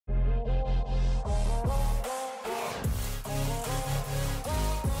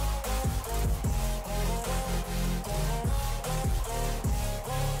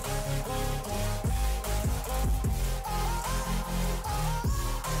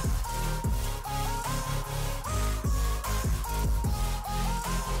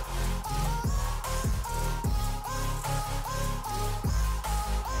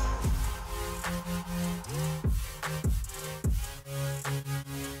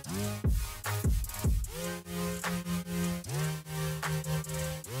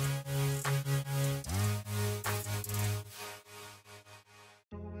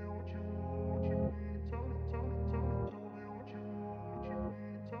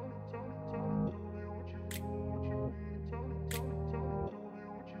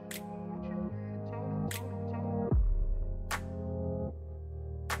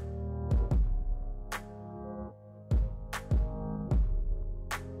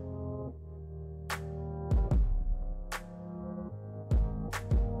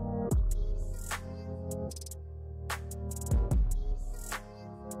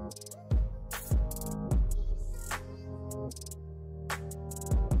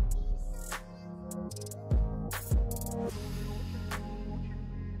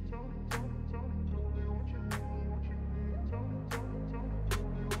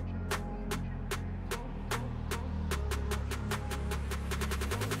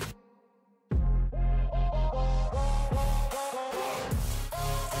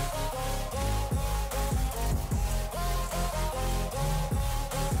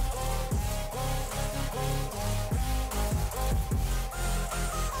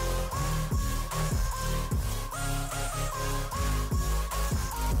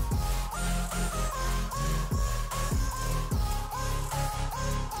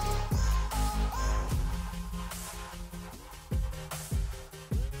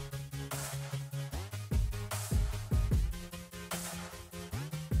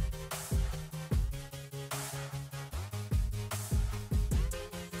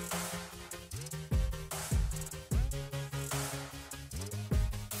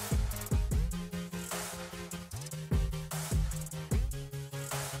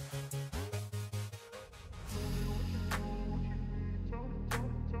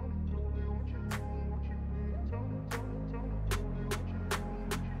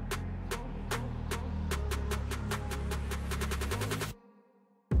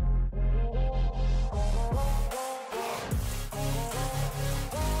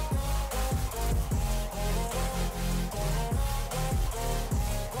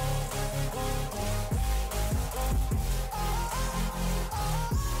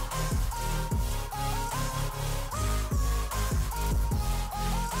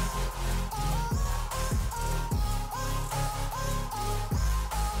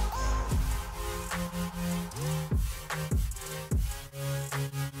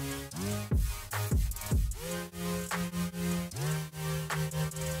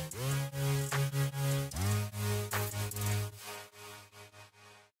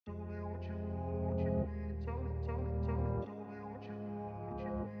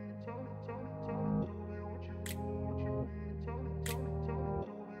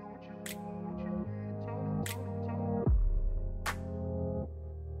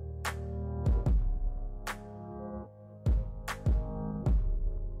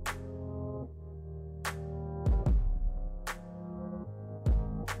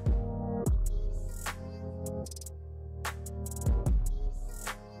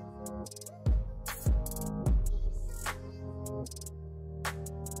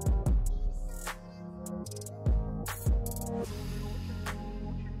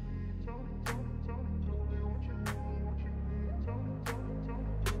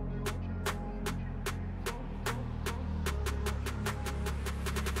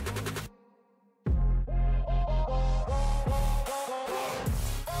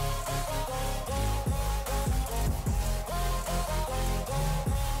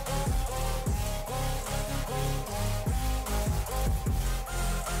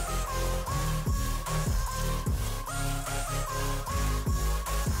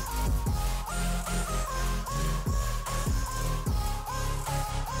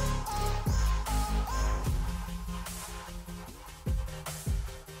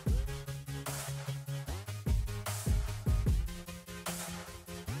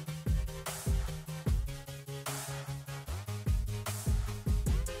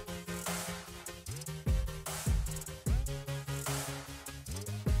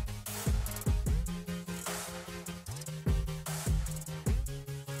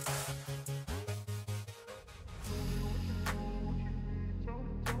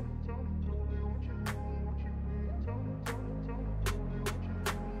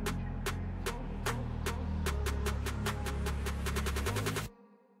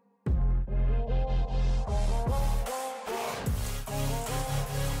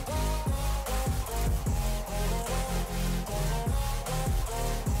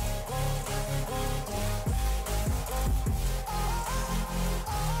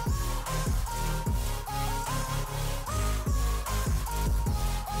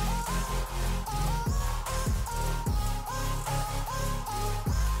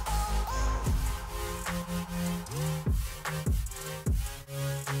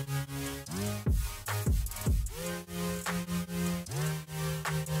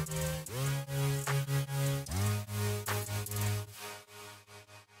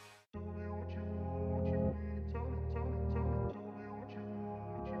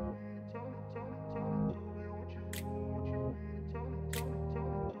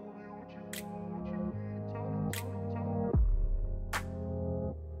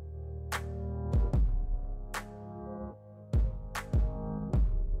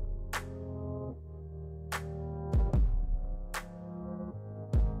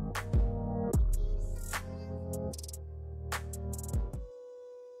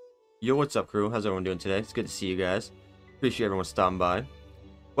Yo, what's up, crew? How's everyone doing today? It's good to see you guys. Appreciate everyone stopping by.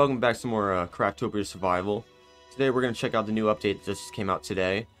 Welcome back to some more Craftopia Survival. Today we're going to check out the new update that just came out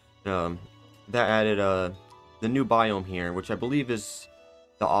today. That added the new biome here, which I believe is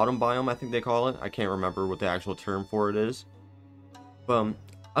the autumn biome, I think they call it. I can't remember what the actual term for it is. But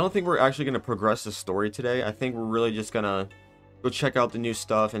I don't think we're actually going to progress the story today. I think we're really just going to go check out the new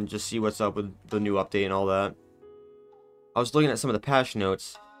stuff and just see what's up with the new update and all that. I was looking at some of the patch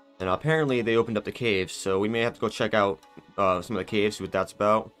notes, and apparently they opened up the caves, so we may have to go check out some of the caves, see what that's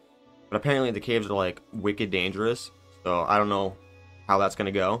about. But apparently the caves are like wicked dangerous, so I don't know how that's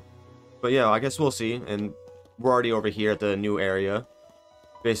gonna go. But yeah, I guess we'll see. And we're already over here at the new area,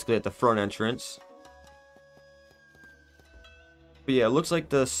 basically at the front entrance. But yeah, it looks like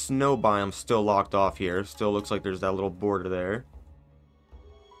the snow biome's still locked off here. Still looks like there's that little border there.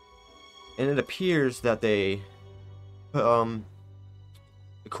 And it appears that they put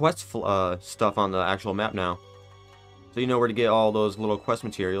the quest stuff on the actual map now, so you know where to get all those little quest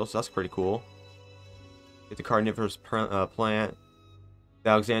materials. That's pretty cool. Get the carnivorous plant, the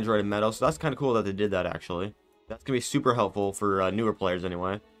Alexandrite meadow. So that's kind of cool that they did that. Actually, that's gonna be super helpful for newer players.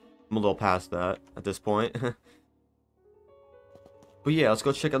 Anyway, I'm a little past that at this point. But yeah, let's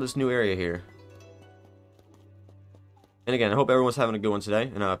go check out this new area here. And again, I hope everyone's having a good one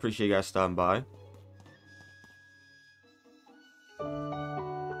today, and I appreciate you guys stopping by.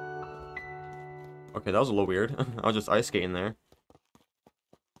 Okay, that was a little weird. I was just ice skating there.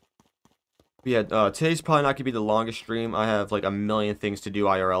 But yeah, today's probably not going to be the longest stream. I have like a million things to do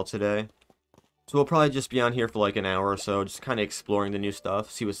IRL today. So we'll probably just be on here for like an hour or so, just kind of exploring the new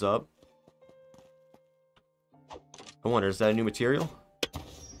stuff, see what's up. I wonder, is that a new material?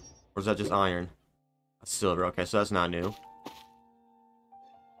 Or is that just iron? That's silver, okay, so that's not new. But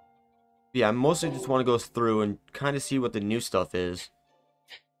yeah, I mostly just want to go through and kind of see what the new stuff is.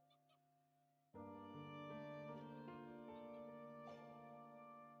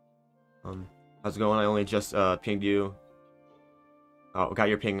 How's it going? I only just pinged you. Oh, got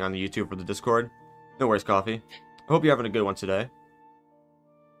your ping on the YouTube for the Discord. No worries, Coffee. I hope you're having a good one today.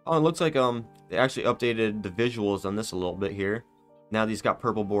 Oh, it looks like they actually updated the visuals on this a little bit here. Now these got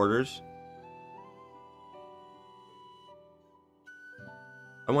purple borders.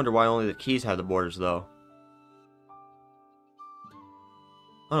 I wonder why only the keys have the borders though.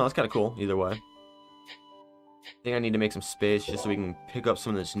 Oh no, that's kind of cool either way. I think I need to make some space just so we can pick up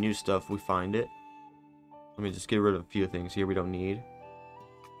some of this new stuff if we find it. Let me just get rid of a few things here we don't need.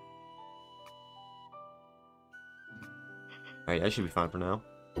 Alright, that should be fine for now.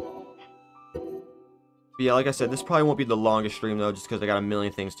 But yeah, like I said, this probably won't be the longest stream though, just because I got a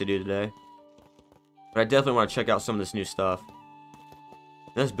million things to do today. But I definitely want to check out some of this new stuff.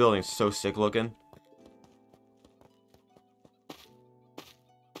 This building's so sick looking.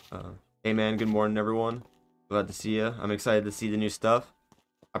 Hey man, good morning everyone. Glad to see you. I'm excited to see the new stuff.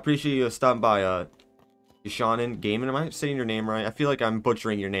 I appreciate you stopping by, Yashanin Gaming. Am I saying your name right? I feel like I'm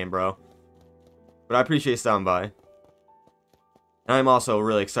butchering your name, bro. But I appreciate you stopping by. And I'm also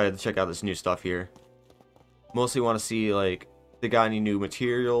really excited to check out this new stuff here. Mostly want to see, like, if they got any new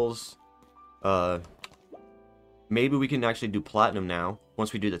materials. Maybe we can actually do platinum now,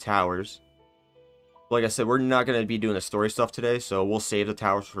 once we do the towers. Like I said, we're not going to be doing the story stuff today, so we'll save the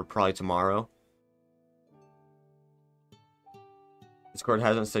towers for probably tomorrow. Discord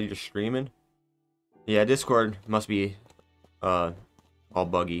hasn't said you're streaming. Yeah, Discord must be all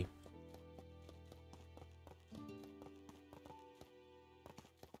buggy.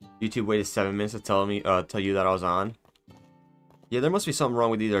 YouTube waited 7 minutes to tell you that I was on. Yeah, there must be something wrong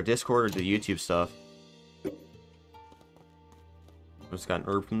with either Discord or the YouTube stuff. I just got an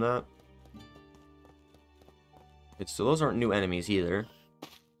herb from that. Okay, so those aren't new enemies either.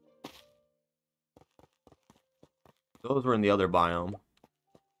 Those were in the other biome.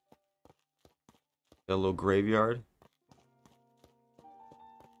 Got a little graveyard. If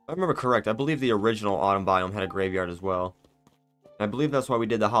I remember correct, I believe the original autumn biome had a graveyard as well. And I believe that's why we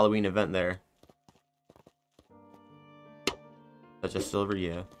did the Halloween event there. That's just silver,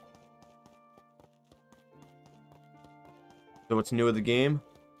 yeah. So what's new with the game?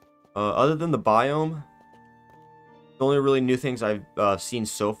 Other than the biome, the only really new things I've seen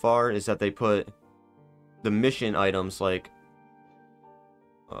so far is that they put the mission items like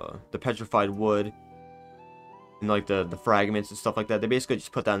the petrified wood and like the fragments and stuff like that. They basically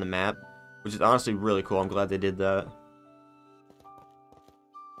just put that on the map, which is honestly really cool. I'm glad they did that.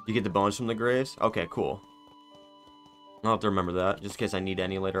 You get the bones from the graves? Okay, cool. I'll have to remember that just in case I need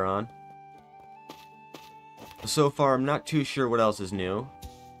any later on. So far, I'm not too sure what else is new.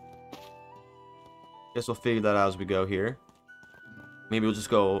 Guess we'll figure that out as we go here. Maybe we'll just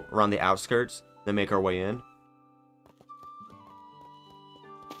go around the outskirts, then make our way in.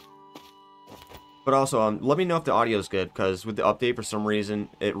 But also, let me know if the audio is good, because with the update, for some reason,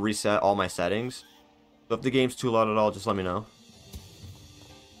 it reset all my settings. So if the game's too loud at all, just let me know.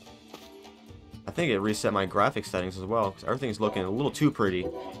 I think it reset my graphics settings as well, because everything's looking a little too pretty.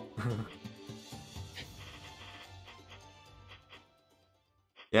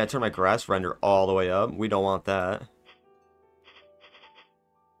 Yeah, I turned my grass render all the way up. We don't want that.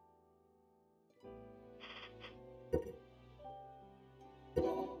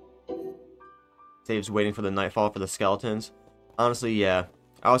 Dave's waiting for the nightfall for the skeletons. Honestly, yeah.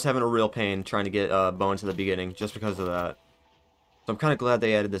 I was having a real pain trying to get bones at the beginning just because of that. So I'm kind of glad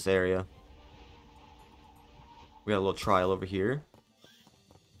they added this area. We got a little trial over here.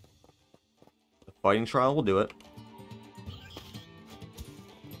 The fighting trial, we'll do it.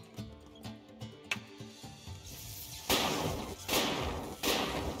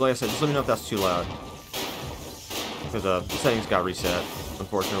 Like I said, just let me know if that's too loud. Because the settings got reset,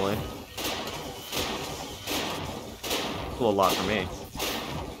 unfortunately. It's a little lot for me.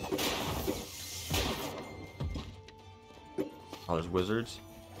 Oh, there's wizards.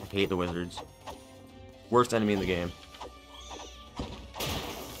 I hate the wizards. Worst enemy in the game.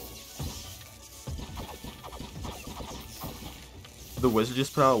 The wizard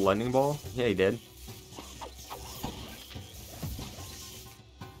just put out a lightning ball? Yeah, he did.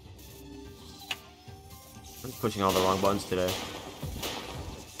 I'm pushing all the wrong buttons today.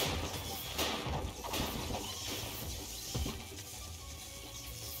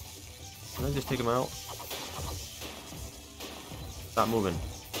 Can I just take him out? Stop moving.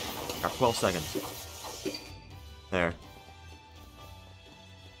 Got 12 seconds. There.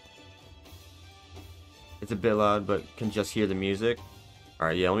 It's a bit loud, but can just hear the music.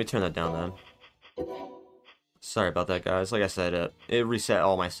 Alright, yeah, let me turn that down then. Sorry about that, guys. Like I said, it reset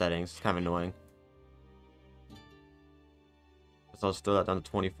all my settings. It's kind of annoying. So I'll just throw that down to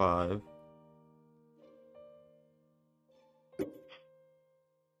 25.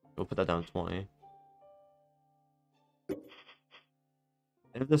 We'll put that down to 20.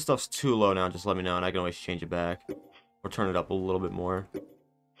 And if this stuff's too low now, just let me know and I can always change it back. Or turn it up a little bit more.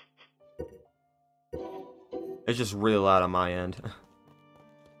 It's just really loud on my end.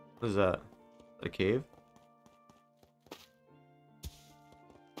 What is that? A cave?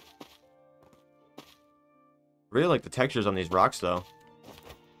 Really like the textures on these rocks though.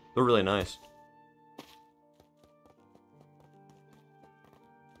 They're really nice.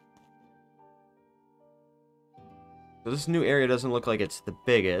 So this new area doesn't look like it's the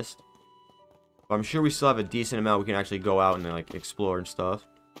biggest. But I'm sure we still have a decent amount we can actually go out and like explore and stuff.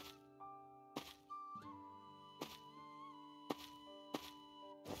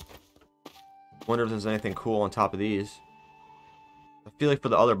 Wonder if there's anything cool on top of these. I feel like for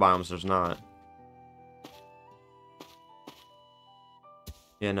the other biomes there's not.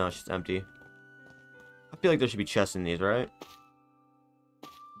 Yeah, no, it's just empty. I feel like there should be chests in these, right?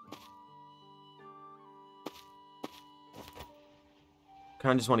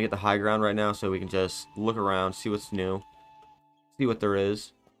 Kind of just want to get the high ground right now so we can just look around, see what's new, see what there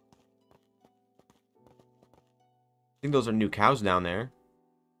is. I think those are new cows down there.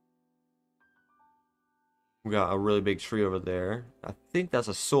 We got a really big tree over there. I think that's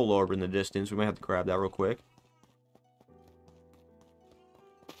a soul orb in the distance. We might have to grab that real quick.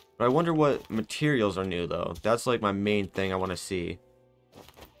 But I wonder what materials are new, though. That's like my main thing I want to see.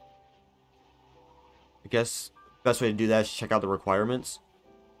 I guess the best way to do that is check out the requirements.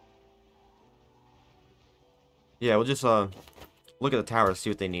 Yeah, we'll just look at the towers, see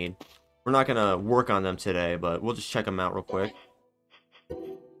what they need. We're not going to work on them today, but we'll just check them out real quick.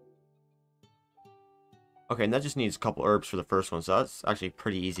 Okay, and that just needs a couple herbs for the first one, so that's actually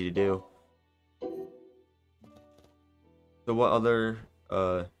pretty easy to do. So what other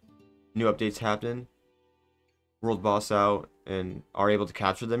new updates happened? World boss out and are able to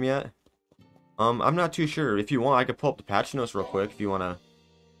capture them yet? I'm not too sure. If you want, I could pull up the patch notes real quick if you want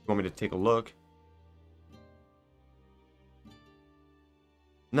me to take a look.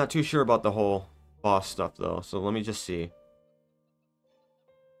 Not too sure about the whole boss stuff though, so let me just see.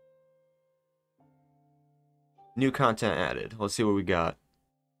 New content added. Let's see what we got.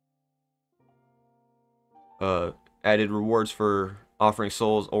 Added rewards for offering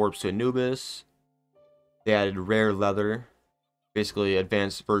souls orbs to Anubis. They added rare leather. Basically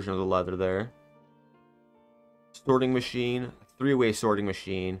advanced version of the leather there. Sorting machine. Three-way sorting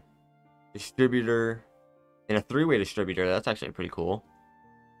machine. Distributor. And a three-way distributor. That's actually pretty cool.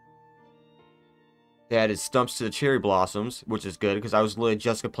 They added stumps to the cherry blossoms, which is good because I was literally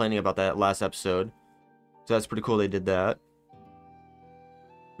just complaining about that last episode. So that's pretty cool they did that.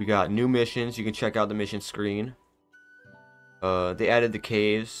 We got new missions. You can check out the mission screen. They added the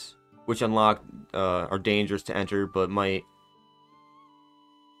caves, which unlock are dangerous to enter, but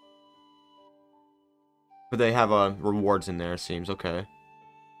they have rewards in there. It seems okay.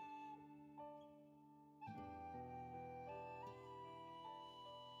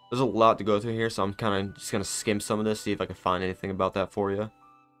 There's a lot to go through here, so I'm kind of just gonna skim some of this, see if I can find anything about that for you.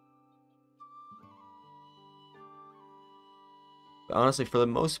 But honestly, for the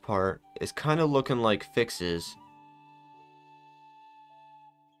most part, it's kind of looking like fixes.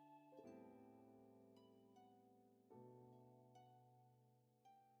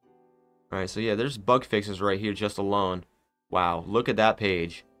 Alright, so yeah, there's bug fixes right here just alone. Wow, look at that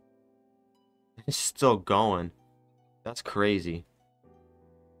page. It's still going. That's crazy.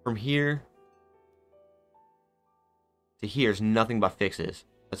 From here to here is nothing but fixes.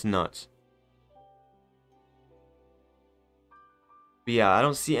 That's nuts. But yeah, I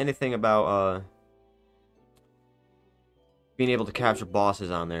don't see anything about being able to capture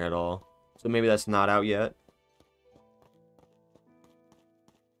bosses on there at all. So maybe that's not out yet.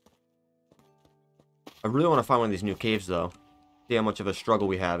 I really want to find one of these new caves though. See how much of a struggle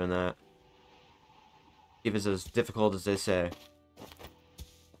we have in that. See if it's as difficult as they say.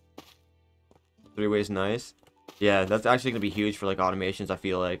 3 ways nice. Yeah, that's actually gonna be huge for like automations, I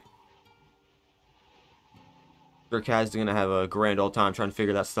feel like. Sure, Kaz's gonna have a grand old time trying to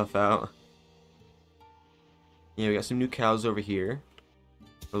figure that stuff out. Yeah, we got some new cows over here.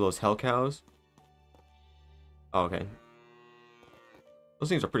 Are those hell cows? Oh, okay. Those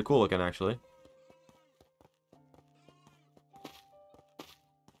things are pretty cool looking, actually.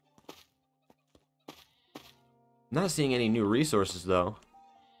 Not seeing any new resources, though.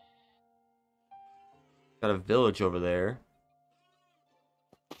 Got a village over there.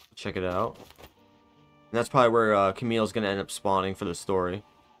 Check it out. And that's probably where Camille's gonna end up spawning for the story.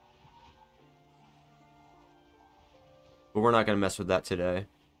 But we're not gonna mess with that today.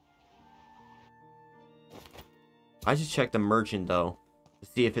 I just checked the merchant though, to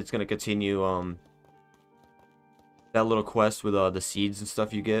see if it's gonna continue that little quest with the seeds and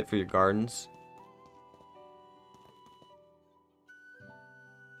stuff you get for your gardens.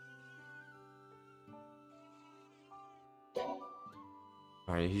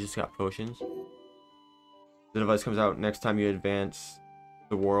 Alright, he just got potions. The device comes out next time you advance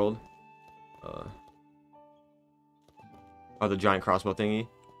the world. Oh, the giant crossbow thingy.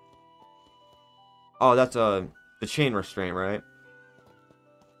 Oh, that's the chain restraint, right?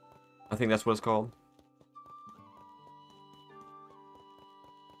 I think that's what it's called.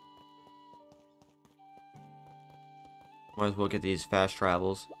 Might as well get these fast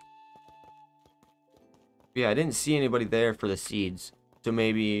travels. Yeah, I didn't see anybody there for the seeds. So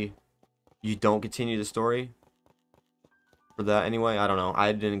maybe you don't continue the story for that anyway. I don't know.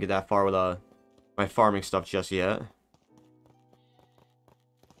 I didn't get that far with my farming stuff just yet. I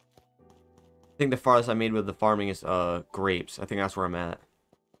think the farthest I made with the farming is grapes. I think that's where I'm at.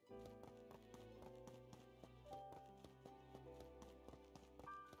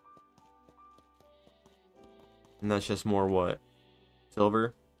 And that's just more what?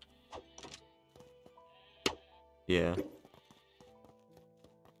 Silver? Yeah.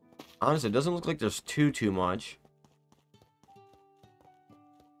 Honestly, it doesn't look like there's too much.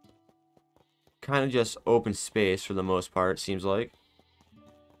 Kind of just open space for the most part, seems like.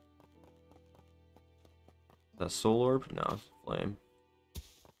 Is that soul orb? No, it's flame.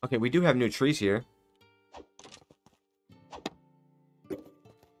 Okay, we do have new trees here.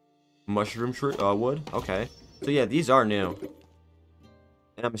 Mushroom tree, wood. Okay, so yeah, these are new,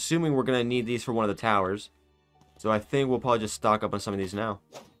 and I'm assuming we're gonna need these for one of the towers. So I think we'll probably just stock up on some of these now.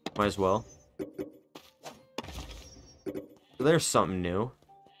 Might as well. So there's something new.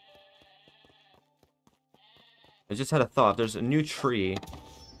 I just had a thought. If there's a new tree,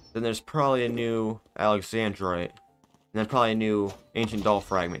 then there's probably a new Alexandrite. And then probably a new Ancient Doll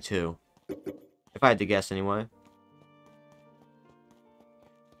Fragment, too. If I had to guess, anyway.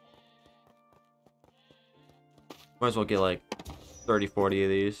 Might as well get, like, 30, 40 of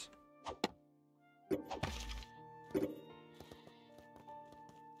these.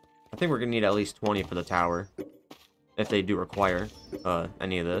 I think we're gonna need at least 20 for the tower. If they do require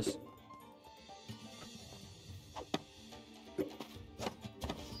any of this.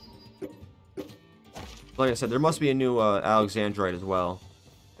 Like I said, there must be a new Alexandrite as well.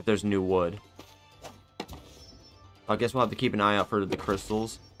 If there's new wood. I guess we'll have to keep an eye out for the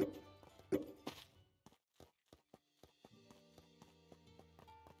crystals.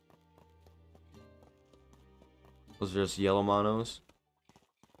 Those are just yellow monos.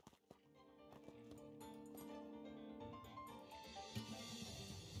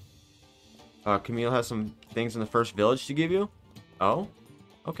 Camille has some things in the first village to give you. Oh,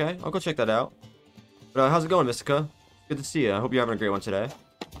 okay. I'll go check that out. But how's it going, Mystica? Good to see you. I hope you're having a great one today.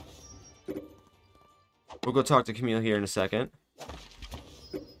 We'll go talk to Camille here in a second.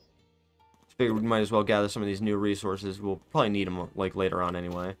 Figured we might as well gather some of these new resources. We'll probably need them like later on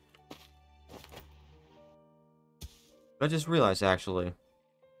anyway. But I just realized actually,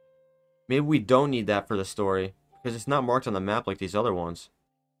 maybe we don't need that for the story because it's not marked on the map like these other ones.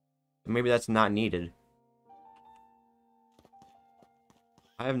 Maybe that's not needed.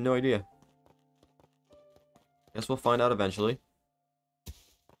 I have no idea. Guess we'll find out eventually. It's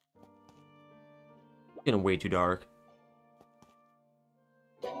getting way too dark.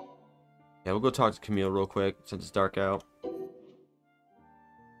 Yeah, we'll go talk to Camille real quick since it's dark out.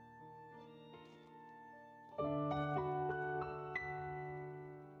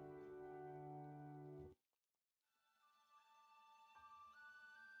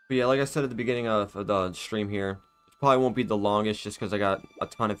 But yeah, like I said at the beginning of the stream here, it probably won't be the longest just because I got a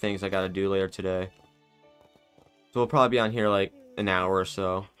ton of things I gotta do later today. So we'll probably be on here like an hour or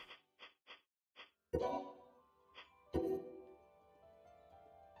so.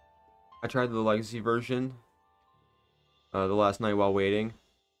 I tried the legacy version the last night while waiting.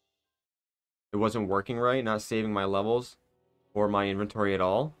 It wasn't working right, not saving my levels or my inventory at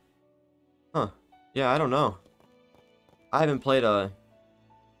all. Huh. Yeah, I don't know. I haven't played a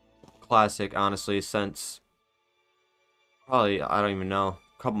classic, honestly, since probably, I don't even know,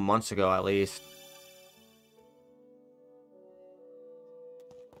 a couple months ago at least.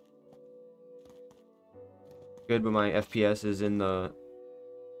 Good, but my FPS is in the...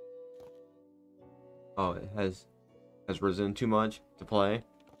 Oh, it has risen too much to play.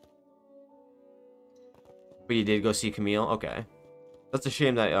 But you did go see Camille? Okay. That's a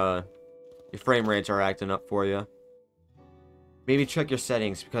shame that your frame rates are acting up for you. Maybe check your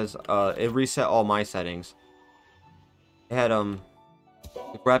settings because it reset all my settings. It had the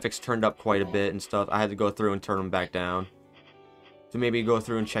graphics turned up quite a bit and stuff. I had to go through and turn them back down. So maybe go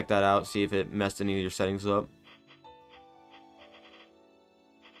through and check that out, see if it messed any of your settings up.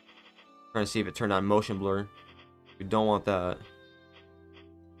 Trying to see if it turned on motion blur. We don't want that.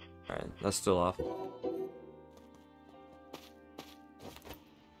 Alright, that's still off.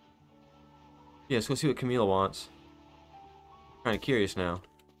 Yeah, let's go see what Camille wants. Kind of curious now.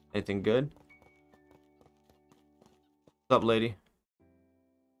 Anything good? What's up, lady?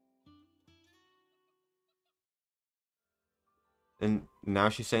 And now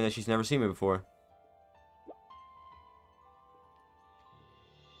she's saying that she's never seen me before.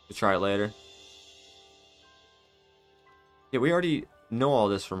 We'll try it later. Yeah, we already know all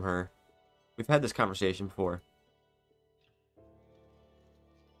this from her. We've had this conversation before.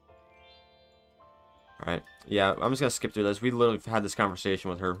 Alright. Yeah, I'm just gonna skip through this. We literally had this conversation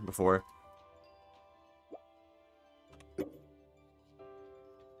with her before.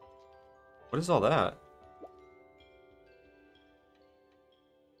 What is all that?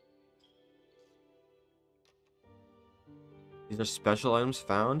 These are special items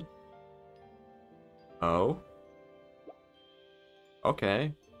found? Oh. Okay.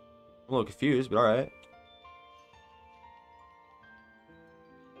 I'm a little confused, but alright.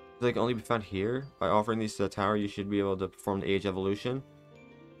 They can only be found here. By offering these to the tower, you should be able to perform the age evolution.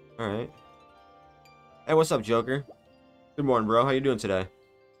 Alright. Hey, what's up, Joker? Good morning, bro. How you doing today?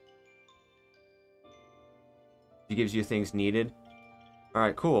 He gives you things needed.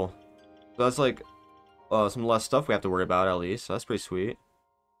 Alright, cool. So that's like some less stuff we have to worry about, at least. So that's pretty sweet.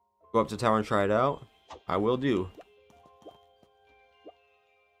 Go up to the tower and try it out. I will do.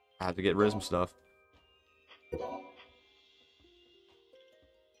 I have to get rid of some stuff.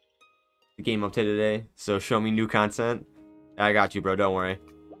 The game updated today, so show me new content. I got you, bro. Don't worry.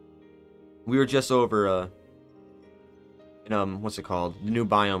 We were just over in what's it called? The new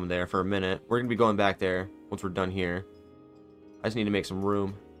biome there for a minute. We're gonna be going back there once we're done here. I just need to make some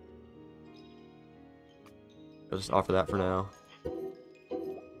room. I'll just offer that for now.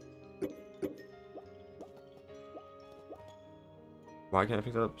 Why can't I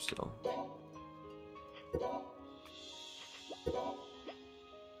pick that up still?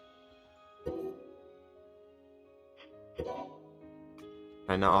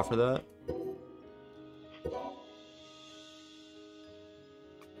 Can I not offer that?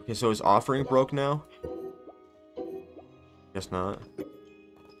 Okay, so is offering broke now? Guess not.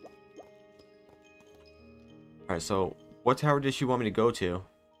 Alright, so what tower did she want me to go to?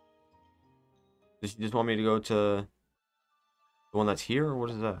 Does she just want me to go to the one that's here, or what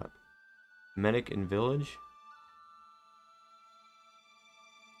is that? Medic and Village?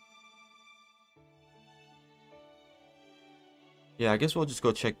 Yeah, I guess we'll just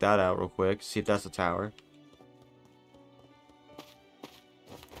go check that out real quick. See if that's the tower.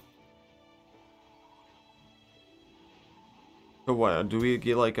 So what? Do we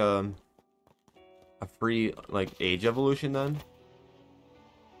get like a free like age evolution then?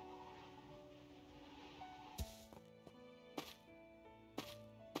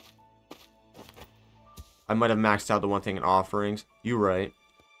 I might have maxed out the one thing in offerings. You right.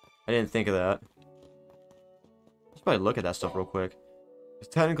 I didn't think of that. Let's probably look at that stuff real quick. 'Cause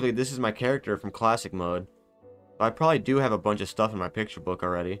technically, this is my character from classic mode. But I probably do have a bunch of stuff in my picture book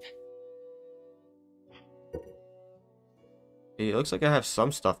already. It looks like I have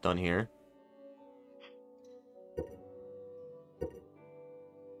some stuff done here.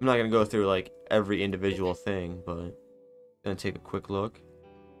 I'm not gonna go through like every individual thing, but gonna take a quick look.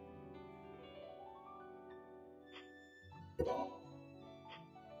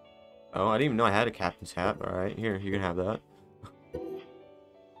 Oh, I didn't even know I had a captain's hat. Alright, here, you can have that.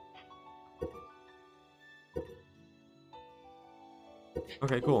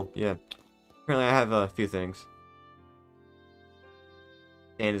 Okay, cool. Yeah. Apparently I have a few things.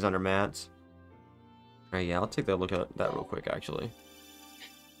 Sand is under mats. Alright, yeah, I'll take a look at that real quick, actually.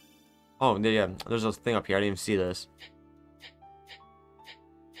 Oh, yeah, there's a thing up here. I didn't even see this.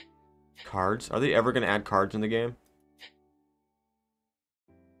 Cards? Are they ever going to add cards in the game?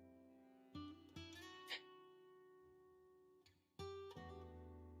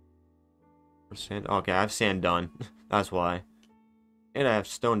 Sand. Okay, I have sand done. That's why. And I have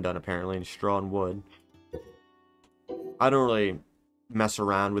stone done, apparently, and straw and wood. I don't really mess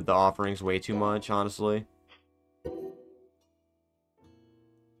around with the offerings way too much, honestly.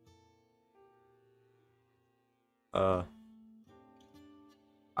 I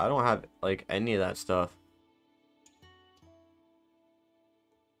don't have, like, any of that stuff.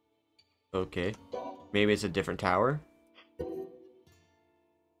 Okay. Maybe it's a different tower?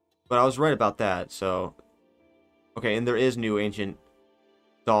 But I was right about that, so... Okay, and there is new ancient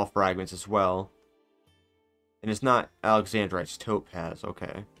doll fragments as well. And it's not Alexandrite, it's topaz,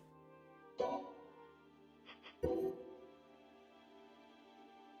 okay.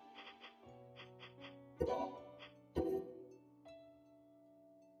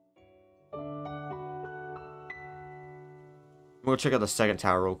 We'll check out the second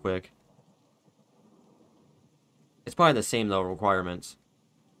tower real quick. It's probably the same, though, requirements.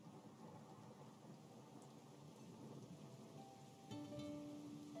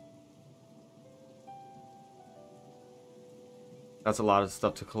 That's a lot of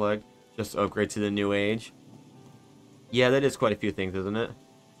stuff to collect. Just upgrade to the new age. Yeah, that is quite a few things, isn't it?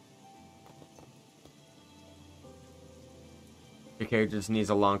 Your character just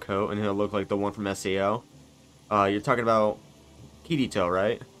needs a long coat, and he'll look like the one from SEO. You're talking about Kirito,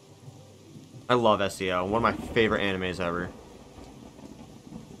 right? I love SEO. One of my favorite animes ever.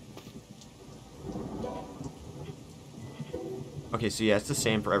 Okay, so yeah, it's the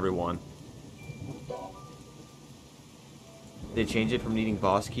same for everyone. They change it from needing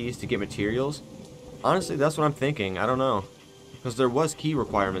boss keys to get materials? Honestly, that's what I'm thinking. I don't know. Because there was key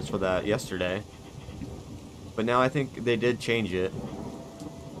requirements for that yesterday. But now I think they did change it.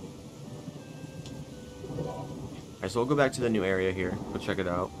 Alright, so we'll go back to the new area here. Go check it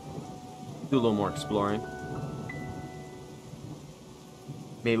out. Do a little more exploring.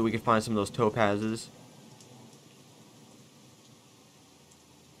 Maybe we can find some of those topazes.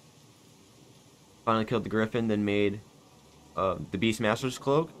 Finally killed the griffin, then made the Beastmaster's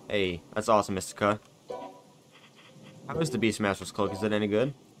cloak. Hey, that's awesome, Mystica. How is the Beastmaster's cloak? Is it any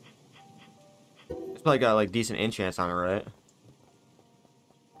good? It's probably got like decent enchants on it, right?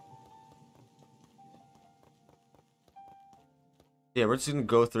 Yeah, we're just gonna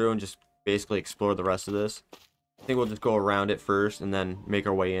go through and just basically explore the rest of this. I think we'll just go around it first and then make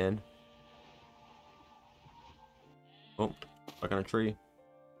our way in. Oh, stuck on a tree.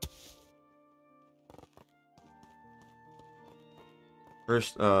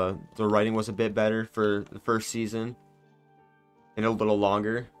 First, the writing was a bit better for the first season. And a little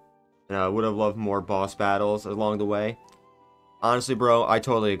longer. And I would have loved more boss battles along the way. Honestly, bro, I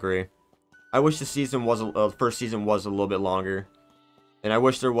totally agree. I wish the season was first season was a little bit longer. And I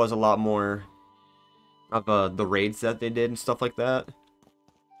wish there was a lot more of the raids that they did and stuff like that.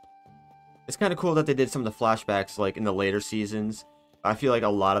 It's kind of cool that they did some of the flashbacks like in the later seasons. I feel like a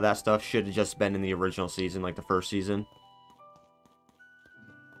lot of that stuff should have just been in the original season, like the first season.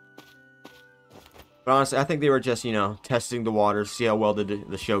 But honestly, I think they were just, you know, testing the waters, see how well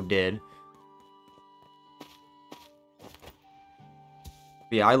the show did.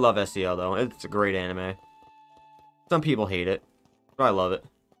 But yeah, I love SEO though. It's a great anime. Some people hate it, but I love it.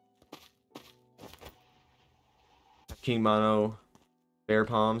 King Mono bear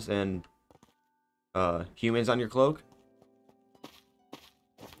palms and humans on your cloak.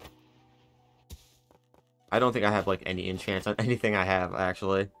 I don't think I have like any enchants on anything I have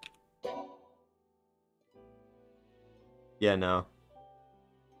actually. Yeah, no.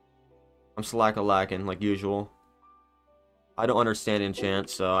 I'm slack-a-lacking like usual. I don't understand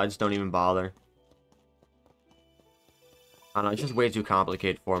enchants, so I just don't even bother. I don't know, it's just way too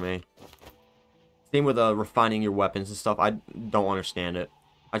complicated for me. Same with refining your weapons and stuff. I don't understand it.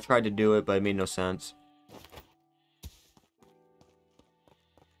 I tried to do it, but it made no sense.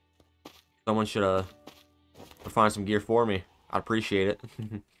 Someone should refine some gear for me. I'd appreciate it.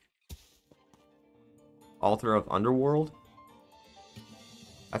 Author of Underworld?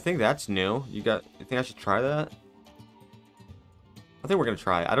 I think that's new. You think I should try that? I think we're gonna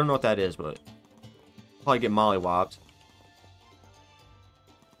try it. I don't know what that is, but probably get mollywopped.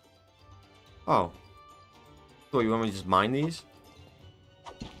 Oh. So you want me to just mine these?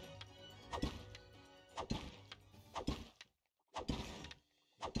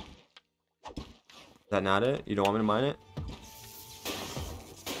 Is that not it? You don't want me to mine it?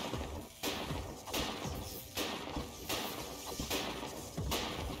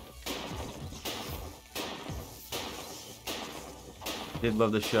 Did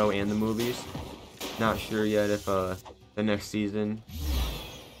love the show and the movies. Not sure yet if the next season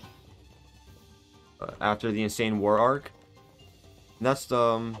after the Insane War arc. That's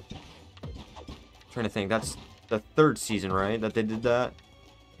the trying to think. That's the third season, right? That they did that.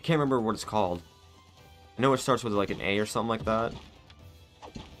 I can't remember what it's called. I know it starts with like an A or something like that.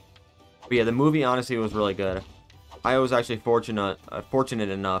 But yeah, the movie honestly was really good. I was actually fortunate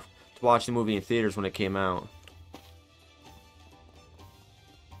enough to watch the movie in theaters when it came out.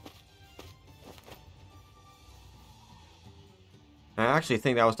 I actually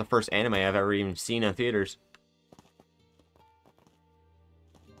think that was the first anime I've ever even seen in theaters.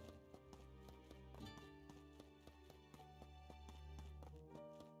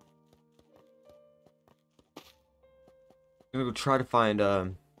 I'm gonna go try to find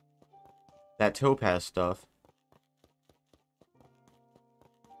that topaz stuff.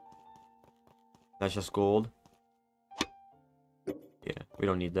 That's just gold. Yeah, we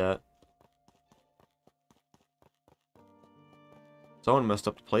don't need that. Someone messed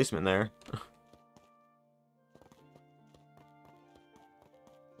up the placement there.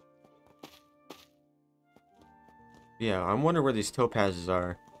 Yeah, I wonder where these topazes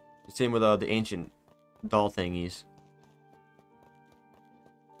are. The same with the ancient doll thingies.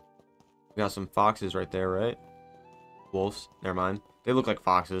 We got some foxes right there, right? Wolves. Never mind. They look like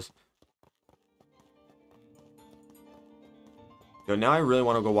foxes. Yo, now I really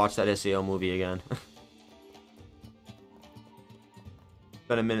want to go watch that SAO movie again.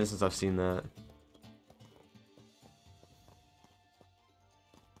 Been a minute since I've seen that.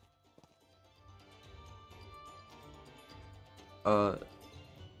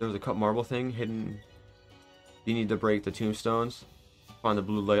 There was a cut marble thing hidden. You need to break the tombstones. Find the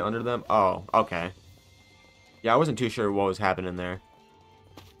blue light under them. Oh, okay. Yeah, I wasn't too sure what was happening there.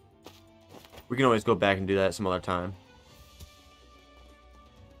 We can always go back and do that some other time.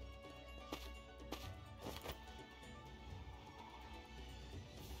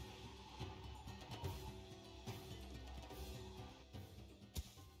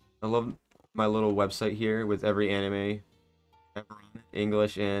 I love my little website here with every anime ever on it,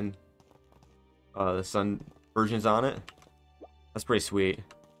 English and the Sun versions on it. That's pretty sweet.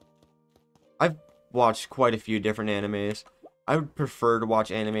 I've watched quite a few different animes. I would prefer to watch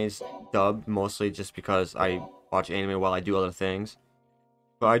animes dubbed, mostly just because I watch anime while I do other things.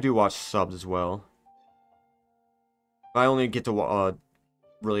 But I do watch subs as well. I only get to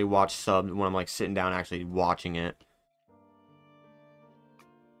really watch subs when I'm like sitting down actually watching it.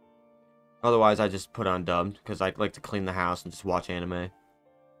 Otherwise, I just put on dubbed because I like to clean the house and just watch anime.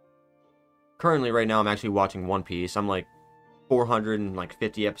 Currently, right now, I'm actually watching One Piece. I'm like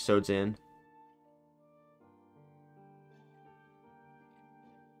 450 episodes in.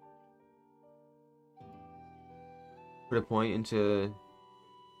 Put a point into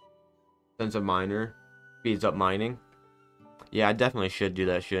sense of miner. Speeds up mining. Yeah, I definitely should do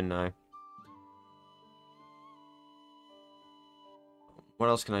that, shouldn't I? What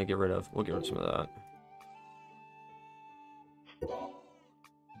else can I get rid of? We'll get rid of some of that.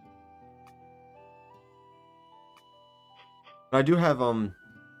 I do have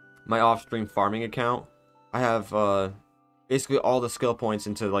my off-stream farming account. I have basically all the skill points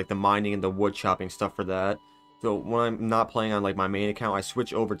into like the mining and the wood chopping stuff for that. So when I'm not playing on like my main account, I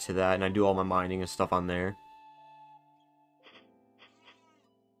switch over to that and I do all my mining and stuff on there.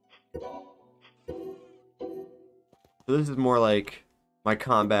 So this is more like my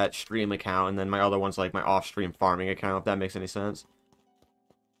combat stream account, and then my other one's like my off-stream farming account, if that makes any sense.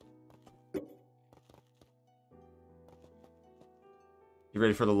 You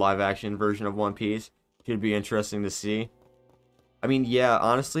ready for the live-action version of One Piece? Should be interesting to see. I mean, yeah,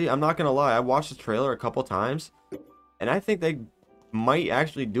 honestly, I'm not gonna lie. I watched the trailer a couple times, and I think they might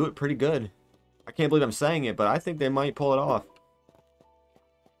actually do it pretty good. I can't believe I'm saying it, but I think they might pull it off.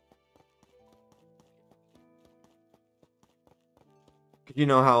 You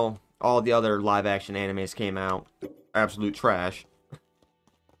know how all the other live-action animes came out? Absolute trash.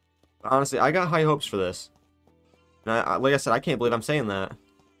 Honestly, I got high hopes for this. And like I said, I can't believe I'm saying that.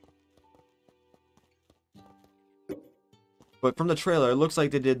 But from the trailer, it looks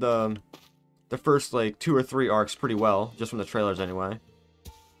like they did the first, like, 2 or 3 arcs pretty well. Just from the trailers, anyway.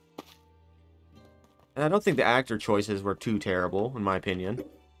 And I don't think the actor choices were too terrible, in my opinion.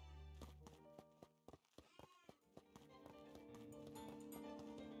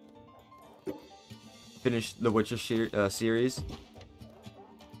 Finished the Witcher series.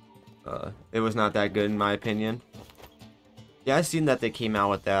 It was not that good, in my opinion. Yeah, I seen that they came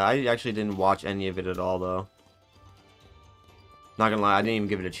out with that. I actually didn't watch any of it at all, though. Not gonna lie, I didn't even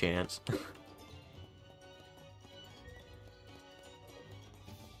give it a chance.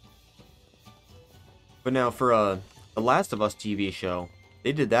 But now, for the Last of Us TV show,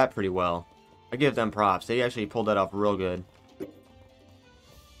 they did that pretty well. I give them props. They actually pulled that off real good.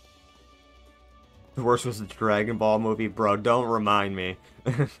 The worst was the Dragon Ball movie. Bro, don't remind me.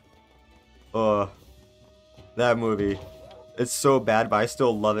 That movie. It's so bad, but I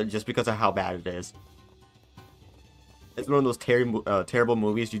still love it just because of how bad it is. It's one of those terrible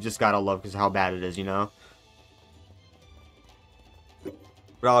movies you just gotta love because of how bad it is, you know?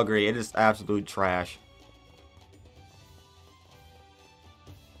 But I'll agree, it is absolute trash.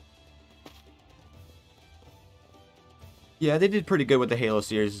 Yeah, they did pretty good with the Halo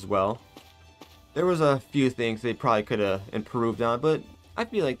series as well. There was a few things they probably could have improved on, but I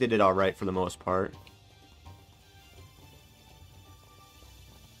feel like they did alright for the most part.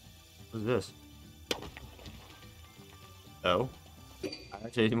 What's this? Oh. I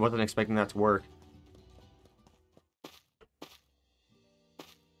actually wasn't expecting that to work.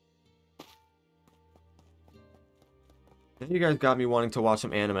 I think you guys got me wanting to watch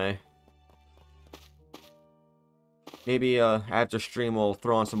some anime. Maybe after stream we'll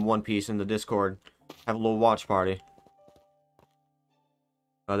throw on some One Piece in the Discord. Have a little watch party.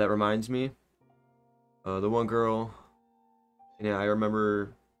 That reminds me. The one girl. Yeah, I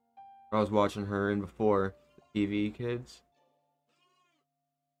remember I was watching her in before. The TV kids.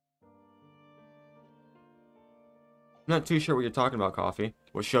 I'm not too sure what you're talking about, Coffee.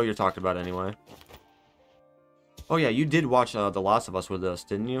 What show you're talking about, anyway. Oh yeah, you did watch The Last of Us with us,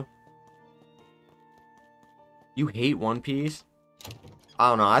 didn't you? You hate One Piece? I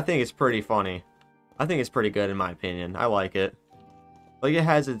don't know, I think it's pretty funny. I think it's pretty good in my opinion. I like it. Like, it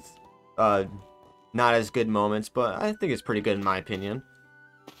has its, not as good moments, but I think it's pretty good in my opinion.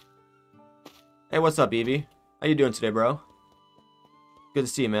 Hey, what's up, Evie? How you doing today, bro? Good to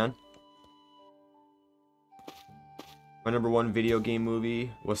see you, man. My #1 video game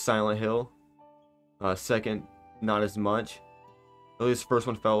movie was Silent Hill. Second, not as much. At least the first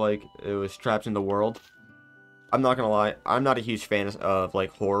one felt like it was trapped in the world. I'm not gonna lie, I'm not a huge fan of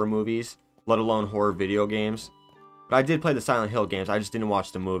like horror movies, let alone horror video games. But I did play the Silent Hill games, I just didn't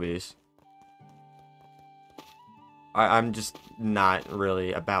watch the movies. I'm just not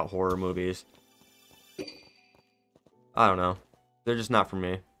really about horror movies. I don't know. They're just not for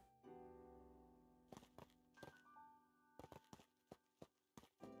me.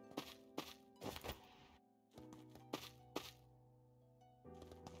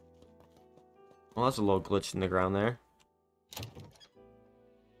 Well, that's a little glitch in the ground there.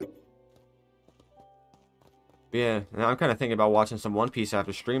 But yeah, now I'm kind of thinking about watching some One Piece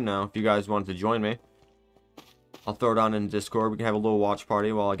after stream now, if you guys wanted to join me. I'll throw it on in Discord. We can have a little watch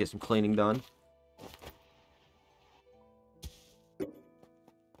party while I get some cleaning done.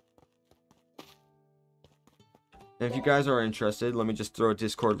 And if you guys are interested, let me just throw a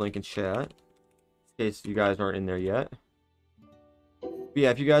Discord link in chat, in case you guys aren't in there yet. But yeah,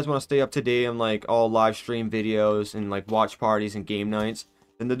 if you guys want to stay up to date on like all live stream videos and like watch parties and game nights,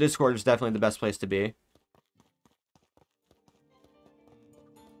 then the Discord is definitely the best place to be.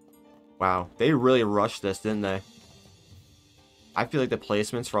 Wow, they really rushed this, didn't they? I feel like the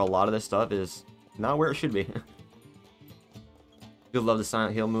placements for a lot of this stuff is not where it should be. You'll love the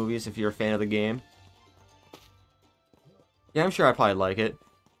Silent Hill movies if you're a fan of the game. Yeah, I'm sure I'd probably like it.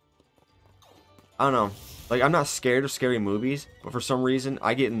 I don't know. Like, I'm not scared of scary movies, but for some reason,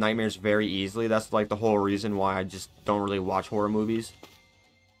 I get nightmares very easily. That's, like, the whole reason why I just don't really watch horror movies.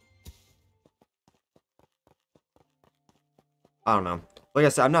 I don't know. Like I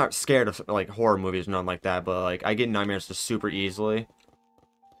said, I'm not scared of like horror movies or nothing like that, but like I get nightmares just super easily.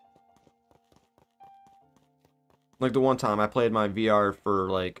 Like the one time I played my VR for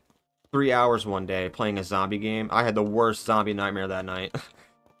like 3 hours one day playing a zombie game. I had the worst zombie nightmare that night.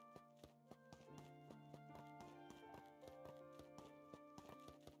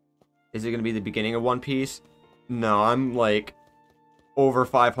 Is it gonna be the beginning of One Piece? No, I'm like over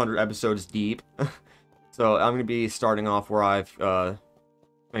 500 episodes deep. So I'm gonna be starting off where I've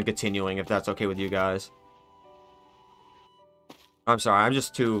and continuing, if that's okay with you guys. I'm sorry, I'm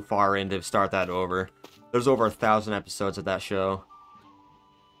just too far in to start that over. There's over 1,000 episodes of that show.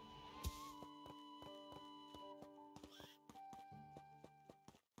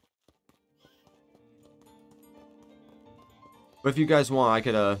 But if you guys want, I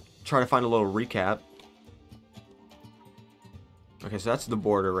could try to find a little recap. Okay, so that's the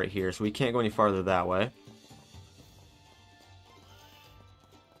border right here, so we can't go any farther that way.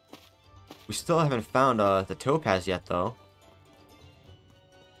 We still haven't found the topaz yet, though.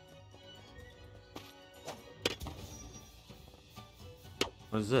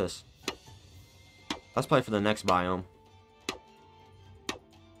 What is this? Let's play for the next biome.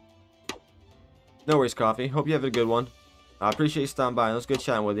 No worries, Coffee. Hope you have a good one. I appreciate you stopping by. It was good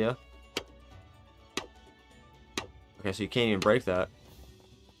chatting with you. Okay, so you can't even break that.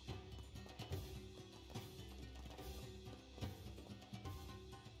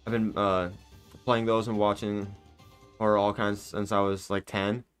 I've been playing those and watching horror all kinds since I was like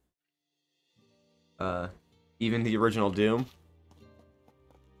 10. Even the original Doom.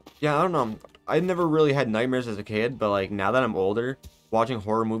 Yeah, I don't know. I never really had nightmares as a kid, but like now that I'm older, watching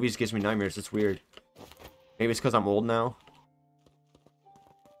horror movies gives me nightmares. It's weird. Maybe it's because I'm old now.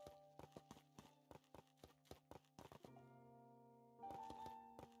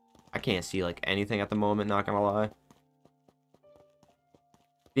 I can't see like anything at the moment, not gonna lie.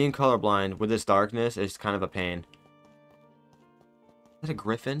 Being colorblind with this darkness is kind of a pain. Is that a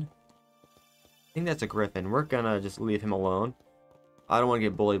griffin? I think that's a griffin. We're gonna just leave him alone. I don't want to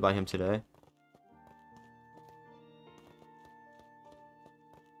get bullied by him today.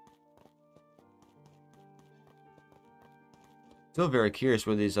 Still very curious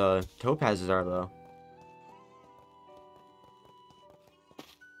where these topazes are, though.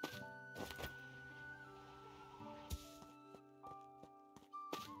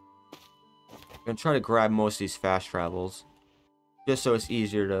 I'm gonna try to grab most of these fast travels, just so it's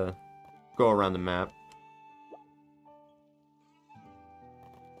easier to go around the map.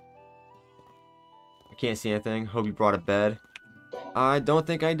 I can't see anything. Hope you brought a bed. I don't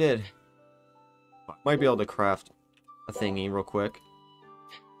think I did. Might be able to craft a thingy real quick.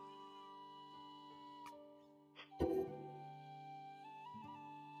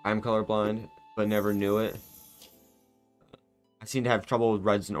 I'm colorblind, but never knew it. I seem to have trouble with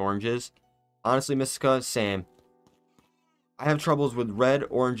reds and oranges. Honestly, Mystica, same. I have troubles with red,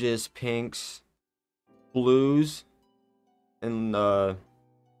 oranges, pinks, blues, and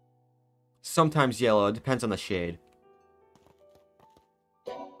sometimes yellow. It depends on the shade.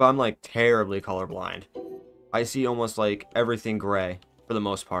 But I'm like terribly colorblind. I see almost like everything gray for the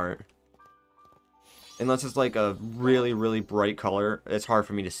most part. Unless it's like a really, really bright color, it's hard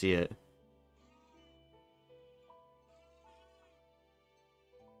for me to see it.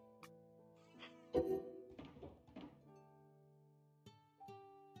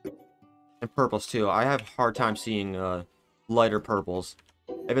 And purples too. I have a hard time seeing lighter purples.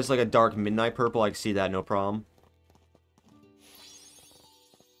 If it's like a dark midnight purple, I can see that no problem.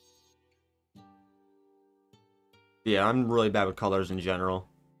 Yeah, I'm really bad with colors in general.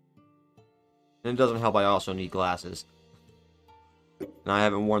 And it doesn't help, I also need glasses. And I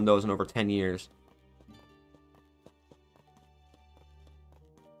haven't worn those in over 10 years.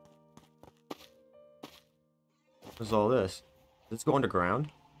 What's all this? Does this go underground?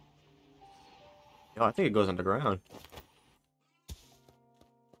 Yeah, I think it goes underground.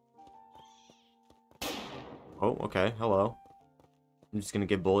 Oh, okay. Hello. I'm just gonna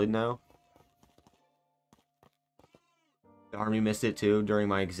get bullied now. The army missed it too during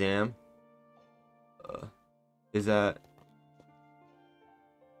my exam. Is that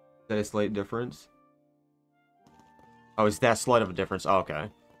a slight difference? Oh, is that slight of a difference? Oh, okay.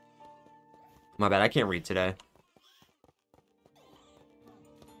 My bad, I can't read today.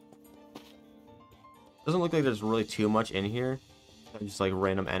 Doesn't look like there's really too much in here. Just like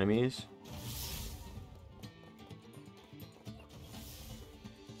random enemies.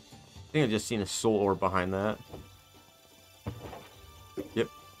 I think I've just seen a soul orb behind that. Yep.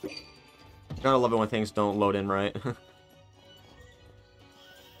 Gotta love it when things don't load in right.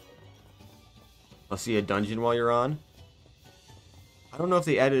 I'll see a dungeon while you're on. don't know if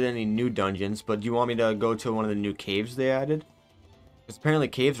they added any new dungeons, but do you want me to go to one of the new caves they added? Because apparently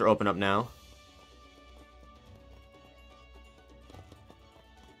caves are open up now.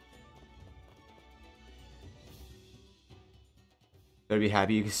 Better be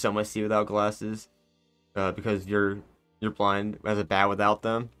happy you can somewhat see without glasses. Because you're blind as a bat without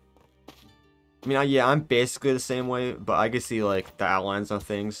them. I mean, yeah, I'm basically the same way, but I can see like the outlines of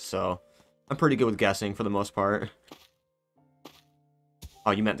things, so I'm pretty good with guessing for the most part.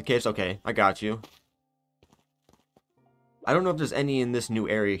 Oh, you meant the caves? Okay, I got you. I don't know if there's any in this new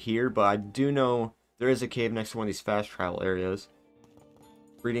area here, but I do know there is a cave next to one of these fast travel areas.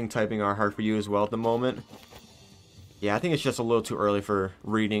 Reading, typing are hard for you as well at the moment. Yeah, I think it's just a little too early for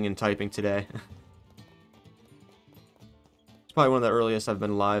reading and typing today. It's probably one of the earliest I've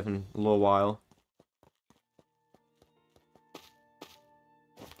been live in a little while.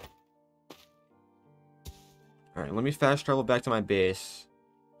 Alright, let me fast travel back to my base.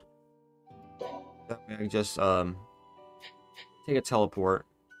 That way I can just, take a teleport.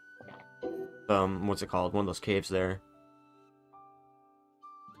 What's it called? One of those caves there.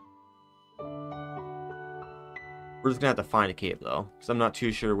 We're just gonna have to find a cave, though. Because I'm not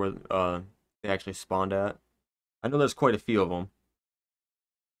too sure where, they actually spawned at. I know there's quite a few of them.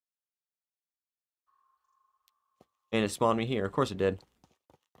 And it spawned me here. Of course it did.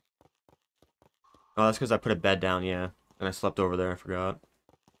 Oh, that's because I put a bed down, yeah. And I slept over there, I forgot.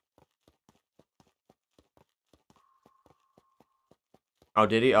 Oh,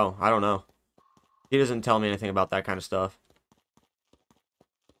 did he? Oh, I don't know. He doesn't tell me anything about that kind of stuff.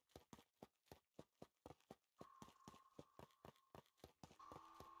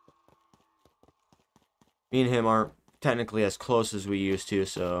 Me and him aren't technically as close as we used to,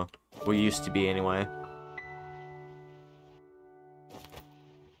 so... We used to be, anyway.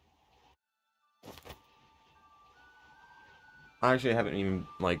 I actually haven't even,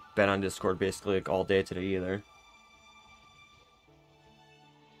 like, been on Discord basically, like, all day today, either.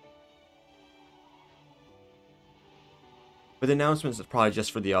 But the announcements is probably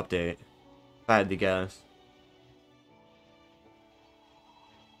just for the update. If I had to guess.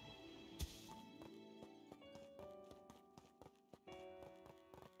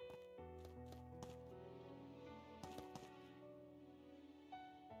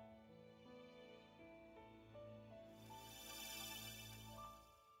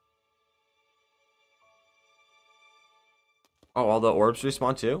 Oh, all the orbs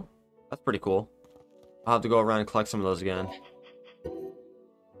respawn too? That's pretty cool. I'll have to go around and collect some of those again.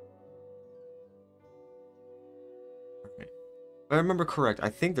 Okay. If I remember correct, I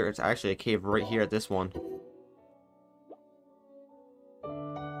think there's actually a cave right here at this one.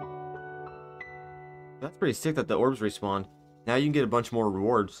 That's pretty sick that the orbs respawned. Now you can get a bunch more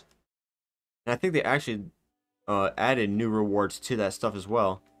rewards. And I think they actually added new rewards to that stuff as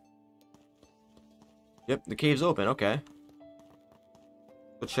well. Yep, the cave's open, okay.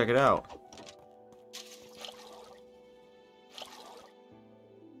 Let's check it out.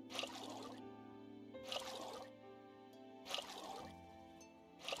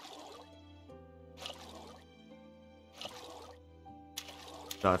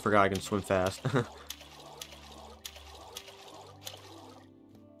 Oh, I forgot I can swim fast.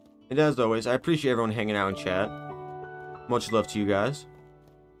 And as always, I appreciate everyone hanging out in chat. Much love to you guys.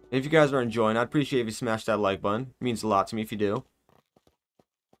 And if you guys are enjoying, I'd appreciate if you smash that like button. It means a lot to me if you do.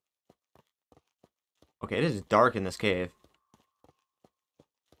 Okay, it is dark in this cave.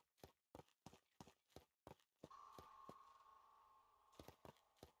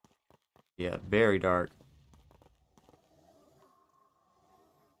 Yeah, very dark.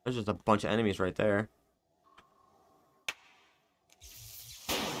 There's just a bunch of enemies right there.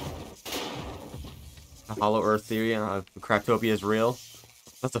 The Hollow Earth theory of Craftopia is real.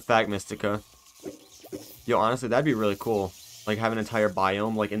 That's a fact, Mystica. Yo, honestly, that'd be really cool. Like, have an entire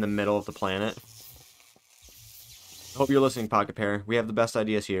biome, like, in the middle of the planet. I hope you're listening, Pocket Pair. We have the best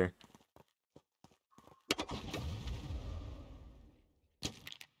ideas here.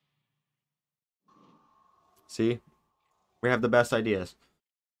 See? We have the best ideas.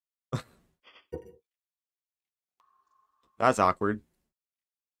 That's awkward.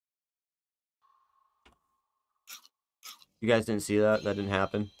 You guys didn't see that? That didn't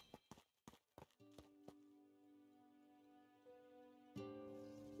happen.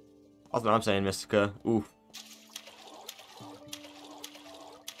 That's what I'm saying, Mystica. Oof.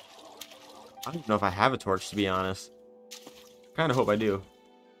 I don't know if I have a torch, to be honest. Kinda hope I do.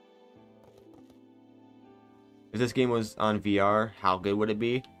 If this game was on VR, how good would it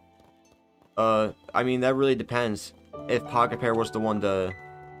be? I mean, that really depends. If Pocket Pair was the one to,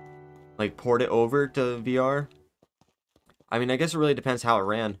 like, port it over to VR, I mean, I guess it really depends how it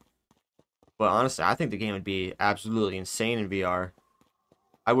ran. But honestly, I think the game would be absolutely insane in VR.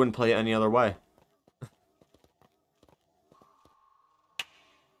 I wouldn't play it any other way.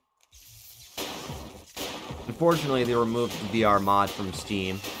 Unfortunately, they removed the VR mod from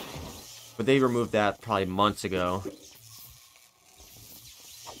Steam. But they removed that probably months ago.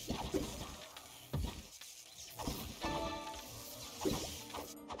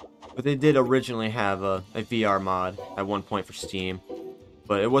 But they did originally have a VR mod at one point for Steam.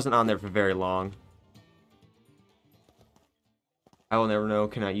 But it wasn't on there for very long. I will never know,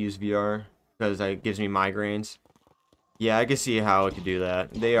 cannot use VR because it gives me migraines. Yeah, I can see how it could do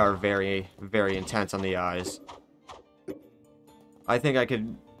that. They are very, very intense on the eyes. I think I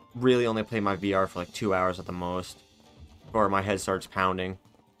could really only play my VR for like 2 hours at the most, before my head starts pounding.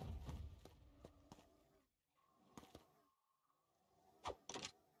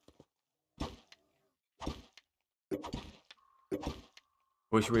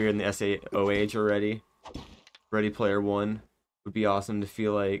 Wish we were in the SAO age already. Ready Player One would be awesome to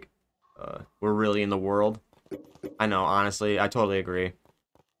feel like we're really in the world. I know, honestly, I totally agree.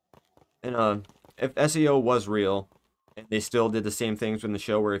 And if SAO was real, and they still did the same things in the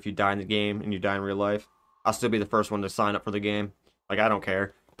show where if you die in the game and you die in real life, I'll still be the first one to sign up for the game. Like, I don't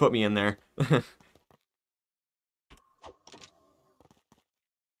care. Put me in there.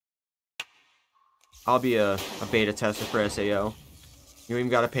 I'll be a beta tester for SAO. You even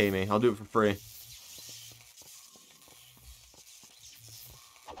gotta pay me. I'll do it for free.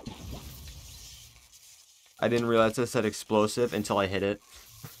 I didn't realize it said explosive until I hit it.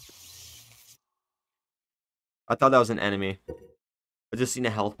 I thought that was an enemy. I just seen a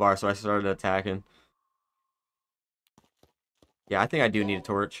health bar, so I started attacking. Yeah, I think I do need a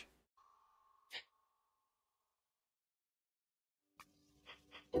torch.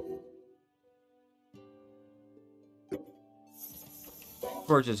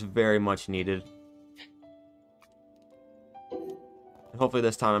 Torch is very much needed. And hopefully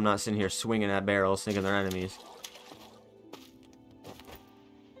this time I'm not sitting here swinging at barrels thinking they're enemies.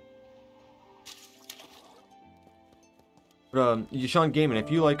 But, Sean Gaming,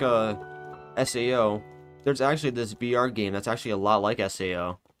 if you like SAO, there's actually this VR game that's actually a lot like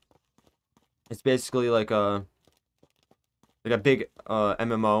SAO. It's basically like a big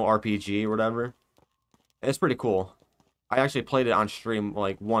MMO RPG or whatever. It's pretty cool. I actually played it on stream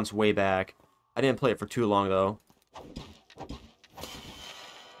like once way back. I didn't play it for too long though.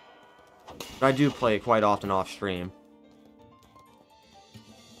 But I do play it quite often off stream.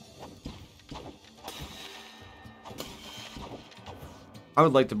 I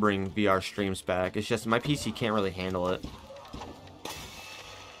would like to bring VR streams back. It's just my PC can't really handle it.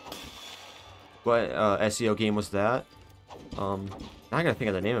 What SEO game was that? Now I gotta think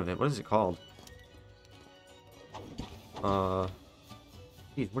of the name of it. What is it called?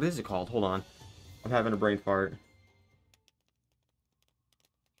 Geez, what is it called? Hold on. I'm having a brain fart.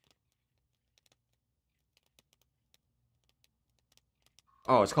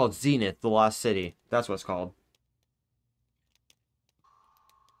 Oh, it's called Zenith, The Lost City. That's what it's called.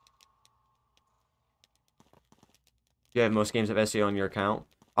 You have most games of SEO on your account?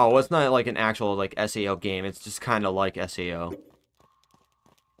 Oh, well, it's not like an actual like SEO game. It's just kind of like SEO.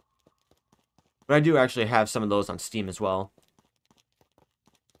 But I do actually have some of those on Steam as well.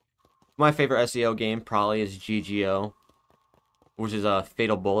 My favorite SEO game probably is GGO, which is a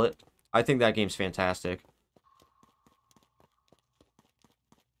Fatal Bullet. I think that game's fantastic.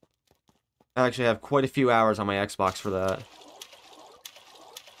 I actually have quite a few hours on my Xbox for that.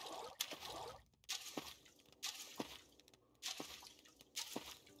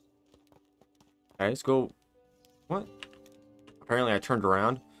 Alright, let's go. What? Apparently I turned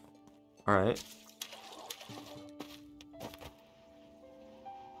around. Alright.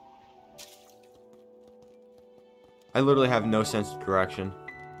 I literally have no sense of direction.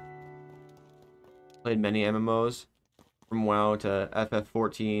 Played many MMOs. From WoW to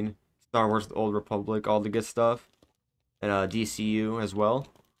FF14, Star Wars The Old Republic, all the good stuff. And DCU as well.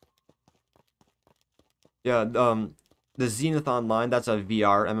 Yeah, the Zenith Online, that's a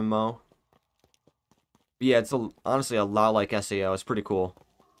VR MMO. But yeah, it's honestly a lot like SAO. It's pretty cool.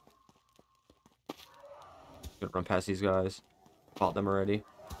 Gonna run past these guys. Fought them already.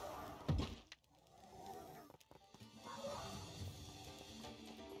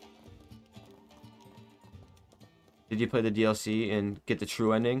 Did you play the DLC and get the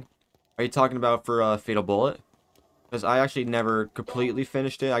true ending? Are you talking about for Fatal Bullet? Because I actually never completely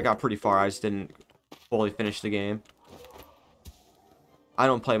finished it. I got pretty far. I just didn't fully finish the game. I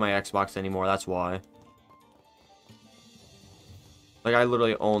don't play my Xbox anymore. That's why. Like, I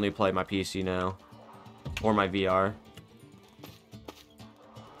literally only play my PC now. Or my VR.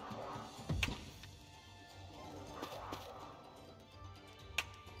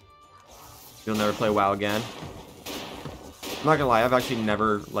 You'll never play WoW again. I'm not gonna lie, I've actually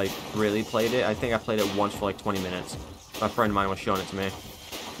never, like, really played it. I think I played it once for, like, 20 minutes. A friend of mine was showing it to me.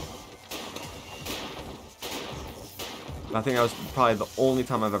 I think that was probably the only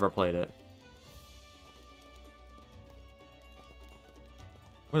time I've ever played it.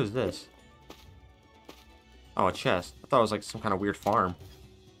 What is this? Oh, a chest. I thought it was, like, some kind of weird farm.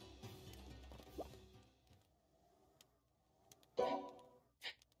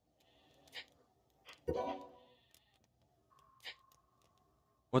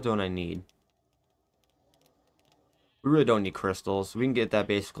 What don't I need? We really don't need crystals. We can get that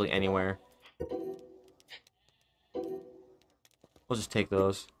basically anywhere. We'll just take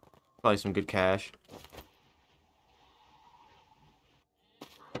those. Probably some good cash.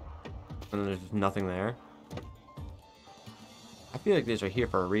 And then there's just nothing there. I feel like these are here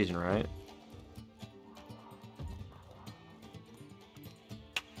for a reason, right?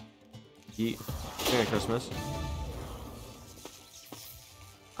 Yeet. Merry Christmas.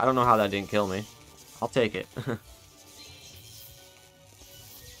 I don't know how that didn't kill me. I'll take it.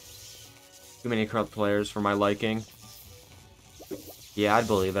 Too many corrupt players for my liking. Yeah, I'd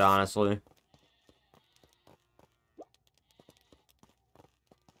believe it, honestly.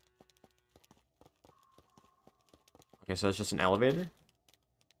 Okay, so it's just an elevator?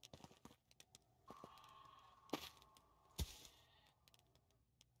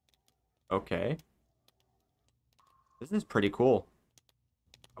 Okay. This is pretty cool.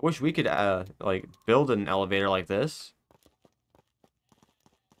 I wish we could, like, build an elevator like this.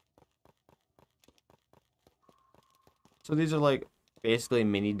 So these are, like, basically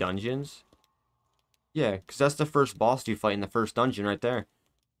mini dungeons. Yeah, because that's the first boss you fight in the first dungeon right there.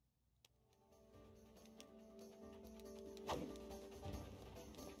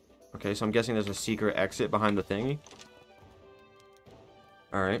 Okay, so I'm guessing there's a secret exit behind the thingy.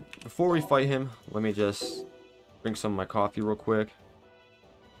 Alright, before we fight him, let me just drink some of my coffee real quick.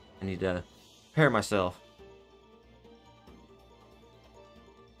 I need to prepare myself.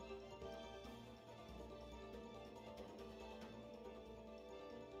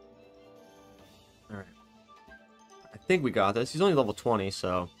 Alright. I think we got this. He's only level 20,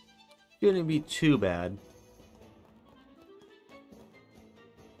 so it shouldn't be too bad.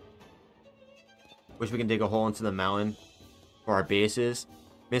 Wish we can dig a hole into the mountain for our bases.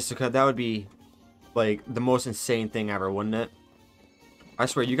 Mystica, that would be, like, the most insane thing ever, wouldn't it? I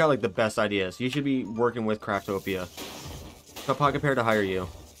swear, you got, like, the best ideas. You should be working with Craftopia. Tell Pocket Pair to hire you.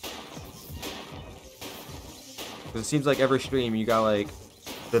 Because it seems like every stream, you got, like,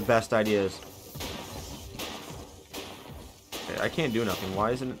 the best ideas. Okay, I can't do nothing.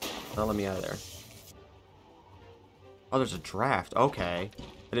 Why isn't it not letting me out of there? Oh, there's a draft. Okay.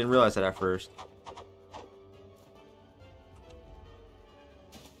 I didn't realize that at first.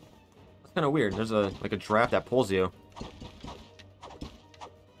 That's kind of weird. There's a, like, a draft that pulls you.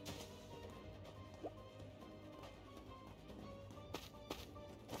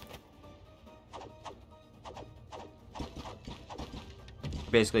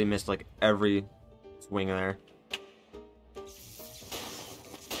 Basically missed, like, every swing there.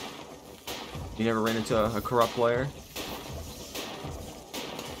 You never ran into a corrupt player?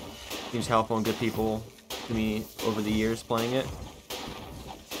 Seems helpful and good people to me over the years playing it.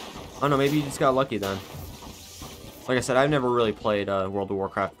 I don't know, maybe you just got lucky then. Like I said, I've never really played World of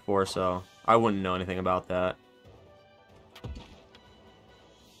Warcraft before, so I wouldn't know anything about that.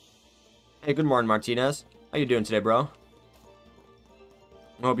 Hey, good morning, Martinez. How you doing today, bro?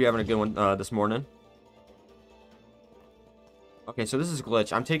 I hope you're having a good one this morning. Okay, so this is a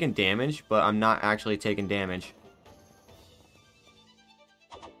glitch. I'm taking damage, but I'm not actually taking damage.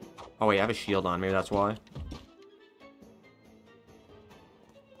 Oh wait, I have a shield on. Maybe that's why.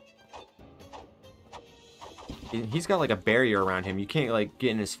 He's got like a barrier around him. You can't like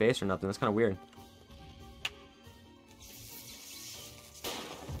get in his face or nothing. That's kind of weird.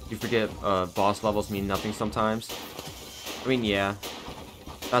 You forget boss levels mean nothing sometimes. I mean, yeah.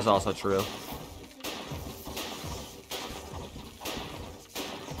 That's also true.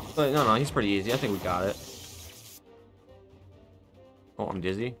 But no, he's pretty easy. I think we got it. Oh, I'm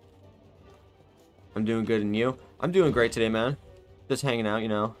dizzy. I'm doing good, and you? I'm doing great today, man. Just hanging out, you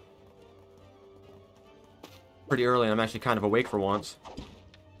know. Pretty early, and I'm actually kind of awake for once.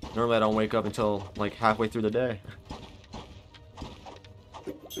 Normally I don't wake up until like halfway through the day.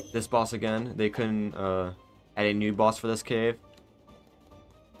 This boss again. They couldn't add a new boss for this cave.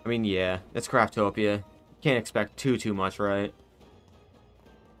 I mean, yeah, it's Craftopia. Can't expect too much, right?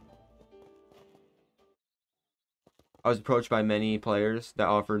 I was approached by many players that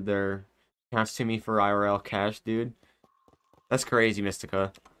offered their accounts to me for IRL cash, dude. That's crazy,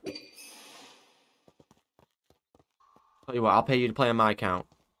 Mystica. Tell you what, I'll pay you to play on my account.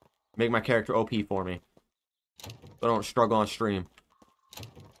 Make my character OP for me. So I don't struggle on stream.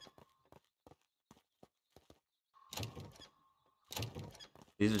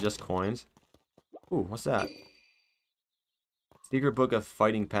 These are just coins. Ooh, what's that? Secret book of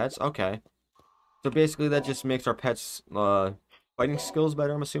fighting pets? Okay. So basically that just makes our pets fighting skills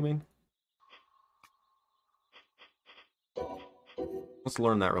better, I'm assuming. Let's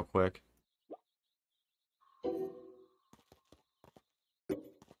learn that real quick.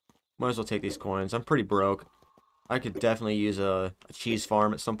 Might as well take these coins. I'm pretty broke. I could definitely use a cheese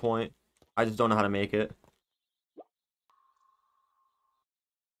farm at some point. I just don't know how to make it.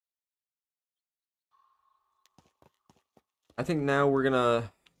 I think now we're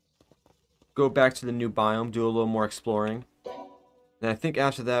gonna go back to the new biome, do a little more exploring. And I think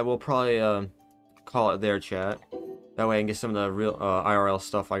after that we'll probably call it there, chat. That way I can get some of the real IRL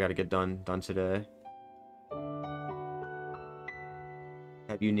stuff I gotta get done today.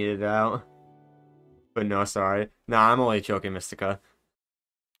 Have you needed out? But no, sorry. Nah, I'm only joking, Mystica.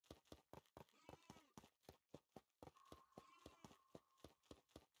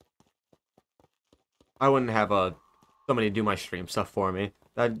 I wouldn't have somebody do my stream stuff for me.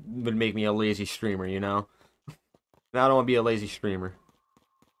 That would make me a lazy streamer, you know? And I don't want to be a lazy streamer.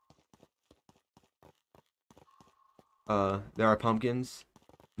 There are pumpkins.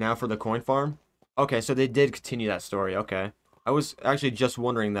 Now for the coin farm? Okay, so they did continue that story, okay. I was actually just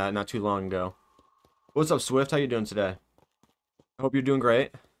wondering that not too long ago. What's up, Swift? How you doing today? I hope you're doing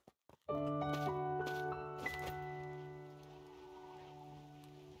great.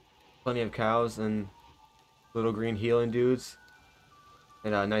 Plenty of cows and little green healing dudes.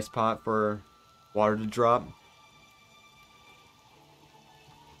 And a nice pot for water to drop.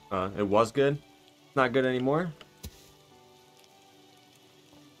 It was good. Not good anymore.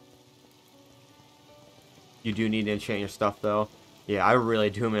 You do need to enchant your stuff, though. Yeah, I really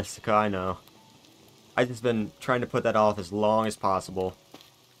do, Mystica, I know. I've just been trying to put that off as long as possible.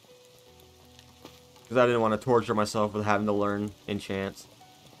 Because I didn't want to torture myself with having to learn enchants.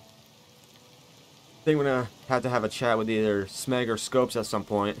 I think we're going to have a chat with either Smeg or Scopes at some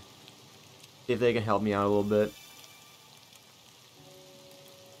point. See if they can help me out a little bit.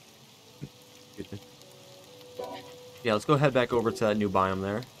 Yeah, let's go head back over to that new biome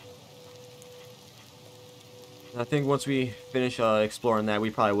there. I think once we finish exploring that, we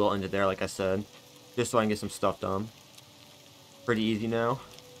probably will end it there, like I said. Just so I can get some stuff done. Pretty easy now.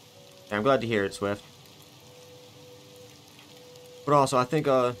 Yeah, I'm glad to hear it, Swift. But also, I think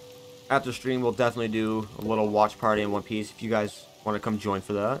after stream, we'll definitely do a little watch party in One Piece if you guys want to come join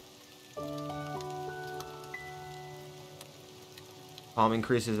for that. Palm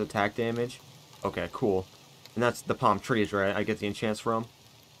increases attack damage. Okay, cool. And that's the palm trees, right? I get the enchants from.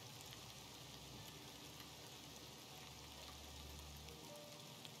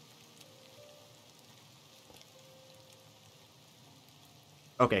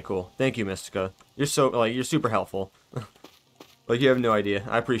 Okay, cool. Thank you, Mystica. You're you're super helpful. Like, you have no idea.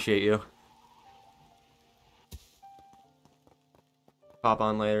 I appreciate you. Pop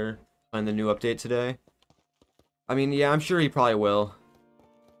on later. Find the new update today. I mean, yeah, I'm sure he probably will.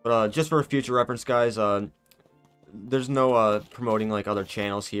 But just for future reference, guys, there's no promoting like other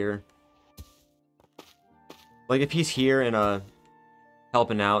channels here. Like, if he's here and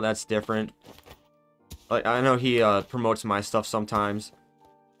helping out, that's different. Like, I know he promotes my stuff sometimes.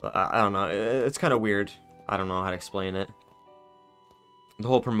 But I don't know. It's kind of weird. I don't know how to explain it. The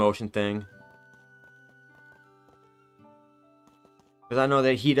whole promotion thing. Because I know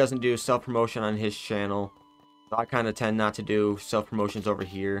that he doesn't do self-promotion on his channel. So I kind of tend not to do self-promotions over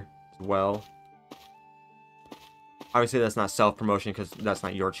here as well. Obviously that's not self-promotion because that's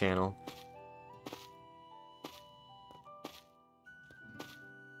not your channel.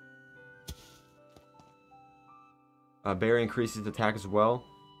 Bear increases attack as well.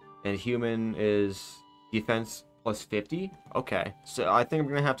 And human is defense plus 50? Okay. So I think I'm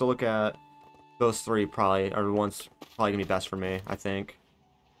going to have to look at those three probably are the ones probably going to be best for me, I think.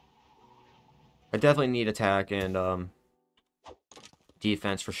 I definitely need attack and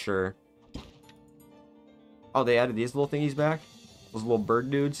defense for sure. Oh, they added these little thingies back? Those little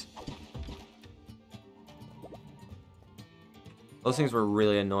bird dudes? Those things were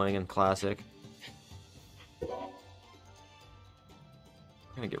really annoying in Classic.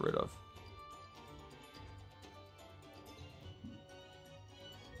 I'm gonna get rid of.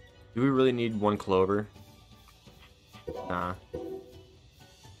 Do we really need one clover? Nah.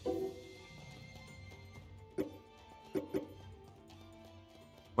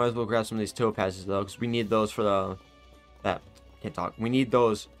 Might as well grab some of these topazes though, because we need those for the can't talk. We need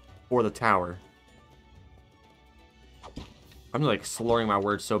those for the tower. I'm like slurring my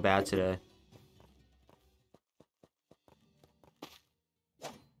words so bad today.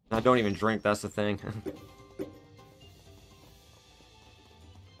 I don't even drink, that's the thing.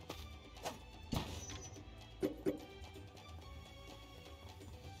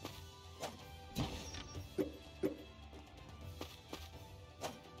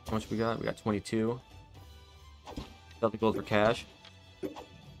 How much we got? We got 22. Got the gold for cash.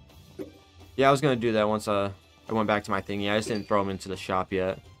 Yeah, I was gonna do that once I went back to my thingy. I just didn't throw them into the shop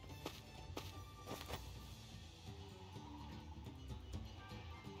yet.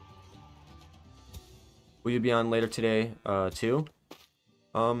 Will you be on later today, too?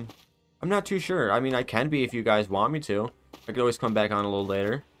 I'm not too sure. I mean, I can be if you guys want me to. I could always come back on a little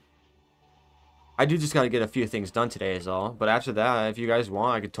later. I do just gotta get a few things done today is all. But after that, if you guys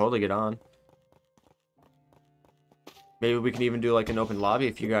want, I could totally get on. Maybe we can even do like an open lobby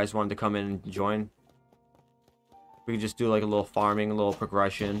if you guys wanted to come in and join. We could just do like a little farming, a little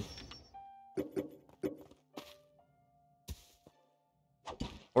progression.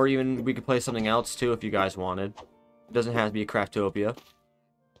 Or even we could play something else too if you guys wanted. It doesn't have to be Craftopia.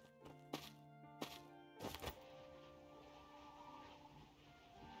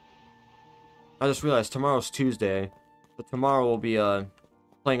 I just realized tomorrow's Tuesday. So tomorrow we'll be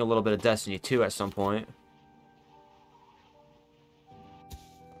playing a little bit of Destiny 2 at some point.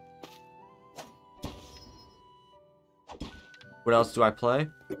 What else do I play?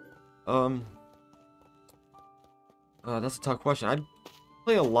 That's a tough question. I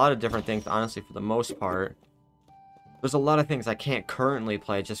play a lot of different things, honestly, for the most part. There's a lot of things I can't currently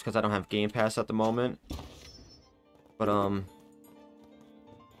play just because I don't have Game Pass at the moment. But,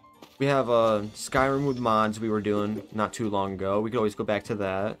 we have, Skyrim with mods we were doing not too long ago. We could always go back to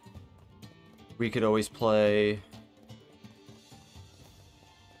that. We could always play...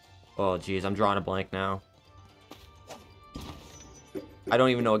 Oh, geez, I'm drawing a blank now. I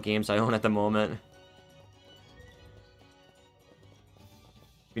don't even know what games I own at the moment.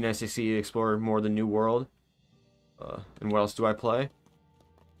 Be nice to see you explore more of the new world. And what else do I play?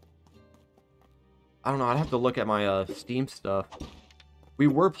 I don't know, I'd have to look at my Steam stuff. We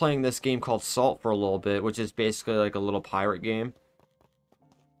were playing this game called Salt for a little bit, which is basically like a little pirate game.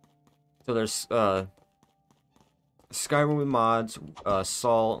 So there's Skyrim with mods,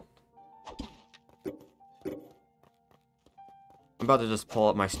 Salt. I'm about to just pull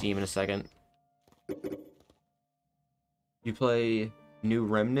up my Steam in a second. You play New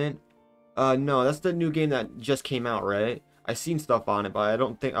Remnant? No, that's the new game that just came out, right? I've seen stuff on it, but I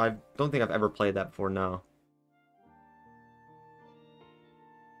don't think I've ever played that before. No.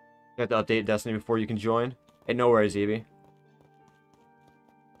 You have to update Destiny before you can join. Hey, no worries, Evie.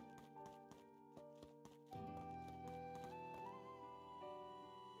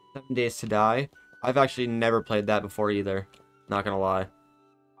 Seven Days to Die. I've actually never played that before either. Not gonna lie.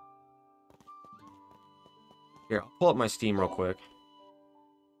 Here, I'll pull up my Steam real quick.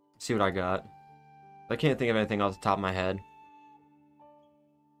 See what I got. I can't think of anything off the top of my head.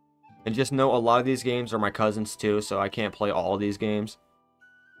 And just know a lot of these games are my cousins too, so I can't play all of these games.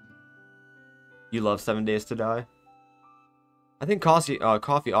 You love 7 Days to Die? I think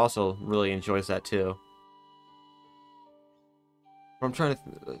Coffee also really enjoys that too. I'm trying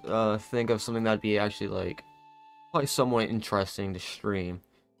to think of something that'd be actually like probably somewhat interesting to stream.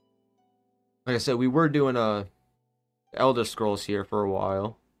 Like I said, we were doing Elder Scrolls here for a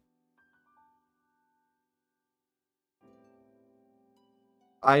while.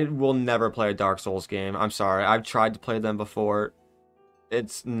 I will never play a Dark Souls game. I'm sorry. I've tried to play them before.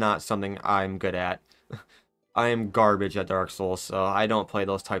 It's not something I'm good at. I am garbage at Dark Souls, so I don't play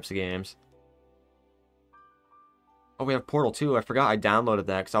those types of games. Oh, we have Portal 2. I forgot I downloaded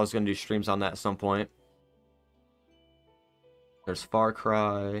that because I was going to do streams on that at some point. There's Far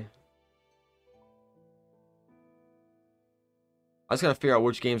Cry. I just gotta figure out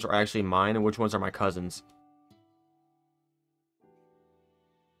which games are actually mine and which ones are my cousins.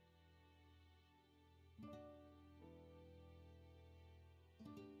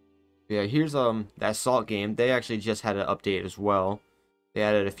 Yeah, here's that Salt game. They actually just had an update as well. They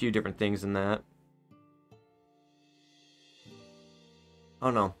added a few different things in that. I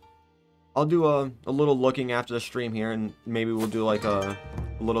don't know. I'll do a little looking after the stream here, and maybe we'll do like a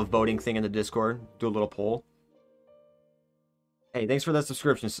little voting thing in the Discord. Do a little poll. Hey, thanks for that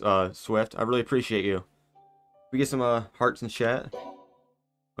subscription, Swift. I really appreciate you. We get some hearts in chat.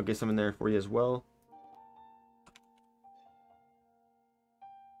 I'll get some in there for you as well.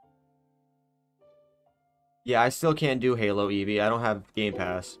 Yeah, I still can't do Halo, Eevee. I don't have Game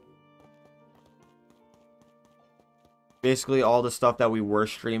Pass. Basically, all the stuff that we were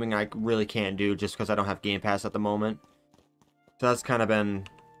streaming, I really can't do just because I don't have Game Pass at the moment. So that's kind of been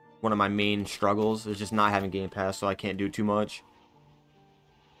one of my main struggles, is just not having Game Pass, so I can't do too much.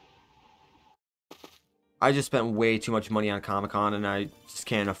 I just spent way too much money on Comic-Con, and I just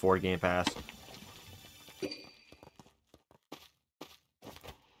can't afford Game Pass.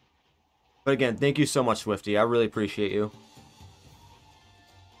 But again, thank you so much, Swifty. I really appreciate you.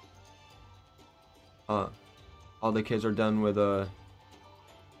 All the kids are done with the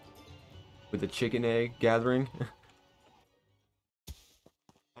chicken egg gathering.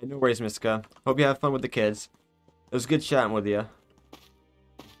 No worries, Miska. Hope you have fun with the kids. It was good chatting with you.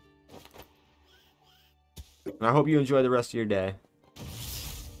 And I hope you enjoy the rest of your day.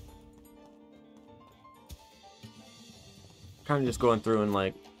 Kind of just going through and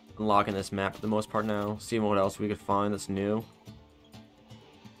like unlocking this map for the most part now. Seeing what else we could find that's new.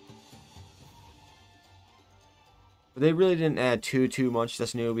 But they really didn't add too much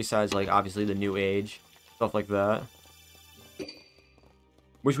that's new besides like obviously the new age. Stuff like that.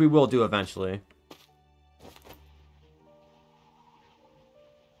 Which we will do eventually.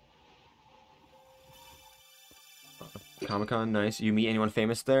 Comic-Con, nice. You meet anyone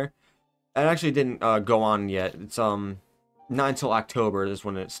famous there? It actually didn't go on yet. It's not until October is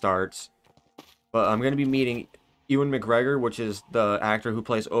when it starts. But I'm gonna be meeting Ewan McGregor, which is the actor who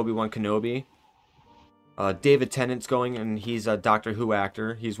plays Obi-Wan Kenobi. David Tennant's going, and he's a Doctor Who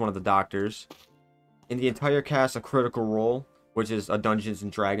actor. He's one of the doctors. And the entire cast of Critical Role, which is a Dungeons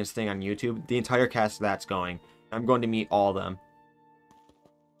and Dragons thing on YouTube. The entire cast of that's going. I'm going to meet all of them.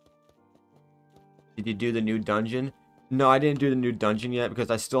 Did you do the new dungeon? No, I didn't do the new dungeon yet because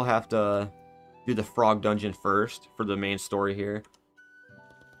I still have to do the frog dungeon first for the main story here.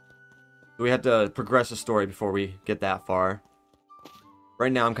 We have to progress the story before we get that far.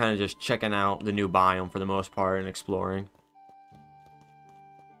 Right now I'm kind of just checking out the new biome for the most part and exploring.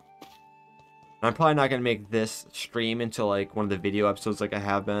 I'm probably not going to make this stream into like one of the video episodes like I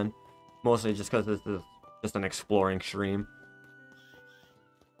have been. Mostly just because this is just an exploring stream.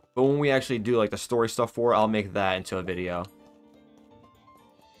 But when we actually do like the story stuff for it, I'll make that into a video.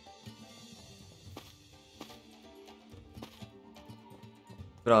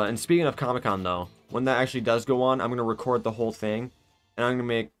 But and speaking of Comic-Con though, when that actually does go on, I'm going to record the whole thing. And I'm going to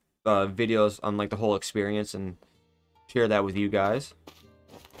make videos on like the whole experience and share that with you guys.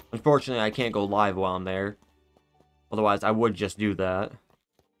 Unfortunately, I can't go live while I'm there. Otherwise, I would just do that.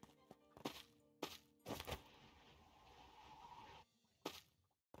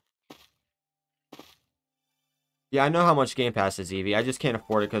 Yeah, I know how much Game Pass is, Evie. I just can't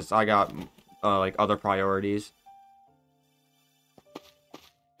afford it because I got like other priorities.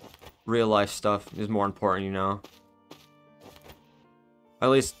 Real life stuff is more important, you know.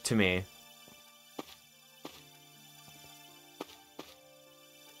 At least to me.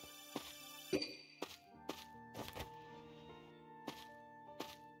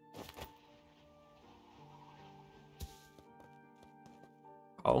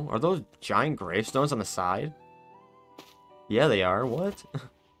 Oh, are those giant gravestones on the side? Yeah, they are. What?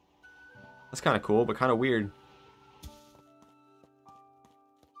 That's kind of cool, but kind of weird.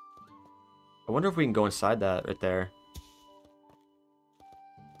 I wonder if we can go inside that right there.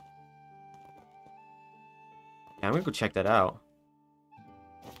 Yeah, I'm gonna go check that out.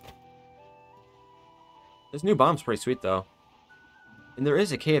 This new bomb's pretty sweet, though. And there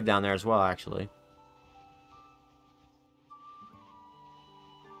is a cave down there as well, actually.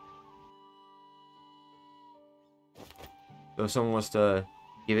 So if someone was to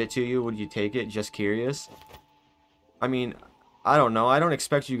give it to you, would you take it? Just curious. I mean, I don't know. I don't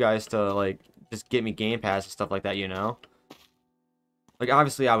expect you guys to, like, just get me Game Pass and stuff like that, you know? Like,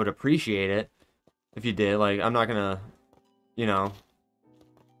 obviously, I would appreciate it if you did. Like, I'm not gonna, you know,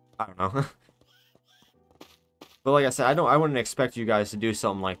 I don't know. But like I said, I wouldn't expect you guys to do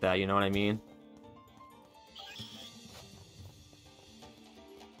something like that, you know what I mean?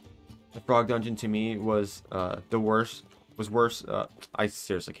 The frog dungeon to me was the worst. Was worse. I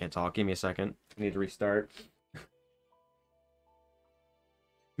seriously can't talk. Give me a second. I need to restart. To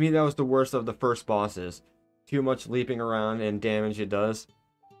me, that was the worst of the first bosses. Too much leaping around and damage it does.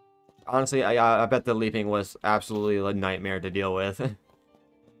 Honestly, I bet the leaping was absolutely a nightmare to deal with.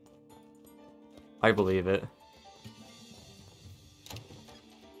 I believe it.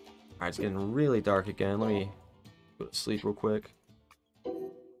 Alright, it's getting really dark again. Let me go to sleep real quick.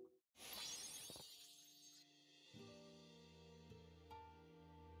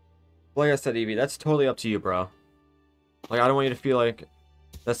 Like I said, Evie, that's totally up to you, bro. Like, I don't want you to feel like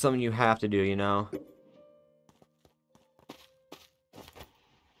that's something you have to do, you know?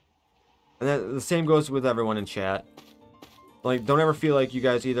 And that, the same goes with everyone in chat. Like, don't ever feel like you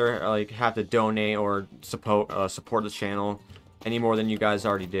guys either, like, have to donate or support the channel. any more than you guys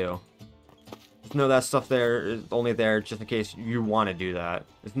already do. Just know that stuff there is only there just in case you want to do that.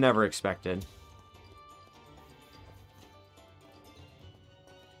 It's never expected.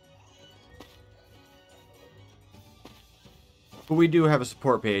 But we do have a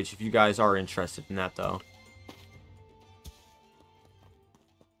support page if you guys are interested in that, though.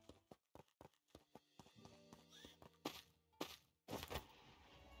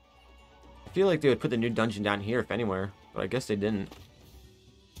 I feel like they would put the new dungeon down here, if anywhere. But I guess they didn't.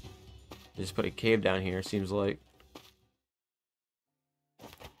 They just put a cave down here, seems like.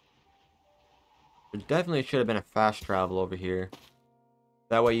 There definitely should have been a fast travel over here.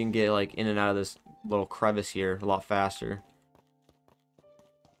 That way you can get, like, in and out of this little crevice here a lot faster.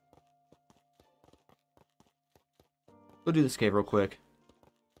 Go do this cave real quick.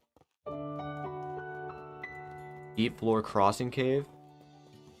 Deep floor crossing cave.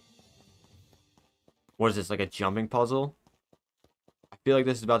 What is this, like a jumping puzzle? I feel like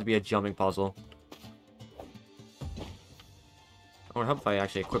this is about to be a jumping puzzle. I would help if I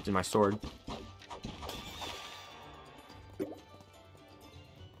actually equipped in my sword.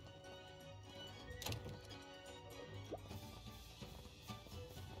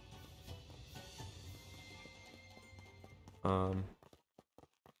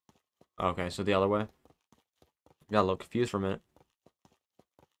 Okay, so the other way. Got a little confused for a minute.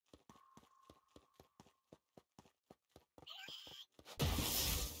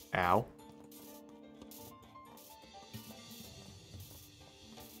 Ow.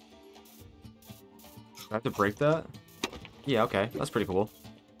 Do I have to break that? Yeah, okay. That's pretty cool.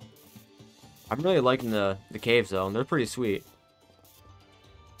 I'm really liking the caves, though. They're pretty sweet.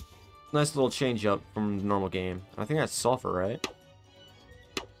 Nice little change up from the normal game. I think that's sulfur, right?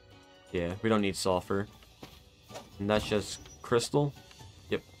 Yeah, we don't need sulfur. And that's just crystal?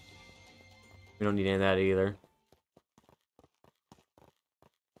 Yep. We don't need any of that either.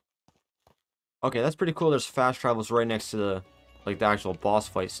 Okay, that's pretty cool. There's fast travels right next to the, like, the actual boss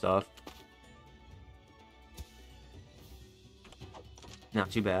fight stuff.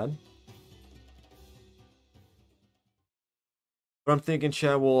 Not too bad. But I'm thinking,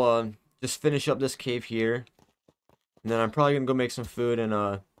 Chad, we'll just finish up this cave here. And then I'm probably gonna go make some food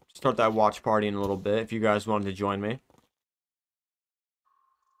and start that watch party in a little bit if you guys wanted to join me.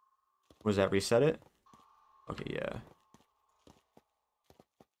 Was that reset it? Okay, yeah.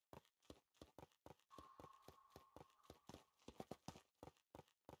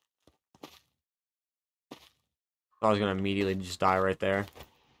 I was gonna immediately just die right there.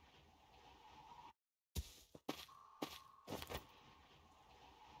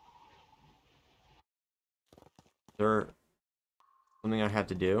 Is there something I have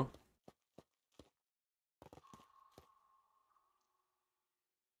to do?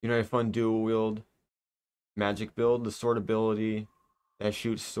 You know, a fun dual wield magic build, the sword ability that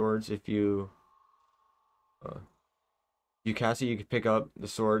shoots swords. If you cast it, you can pick up the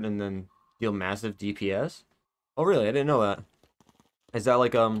sword and then deal massive DPS. Oh, really? I didn't know that. Is that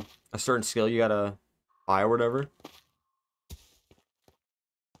like a certain skill you gotta buy or whatever?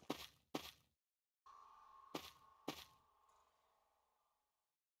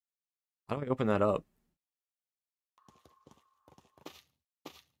 How do I open that up?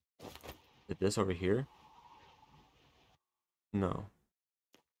 Is it this over here? No.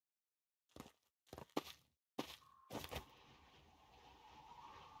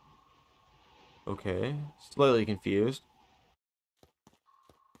 Okay. Slightly confused.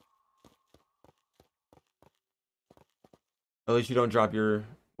 At least you don't drop your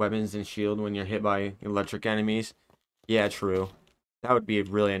weapons and shield when you're hit by electric enemies. Yeah, true. That would be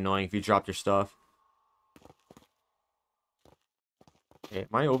really annoying if you dropped your stuff. Okay, am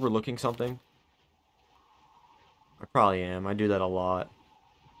I overlooking something? I probably am. I do that a lot.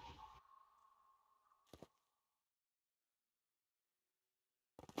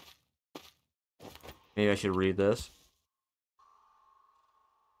 Maybe I should read this.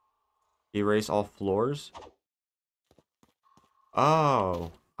 Erase all floors.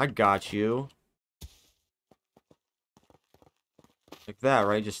 Oh, I got you. Like that,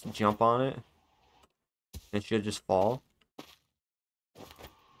 right? Just jump on it. It should just fall.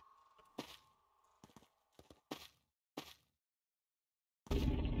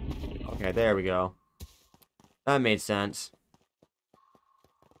 Okay, there we go. That made sense.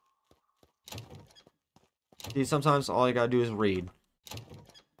 See, sometimes all you gotta do is read.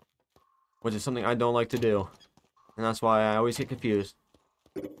 Which is something I don't like to do. And that's why I always get confused.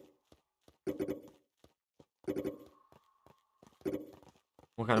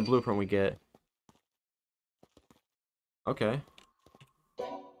 What kind of blueprint we get? Okay.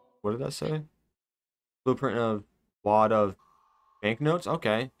 What did that say? Blueprint of wad of Banknotes?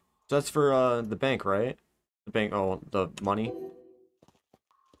 Okay. So that's for the bank, right? The bank, oh, the money.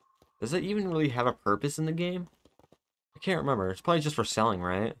 Does it even really have a purpose in the game? I can't remember. It's probably just for selling,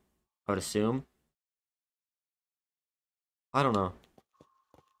 right? I would assume. I don't know.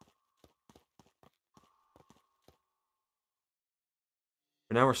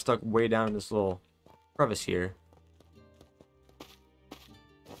 But now we're stuck way down in this little crevice here.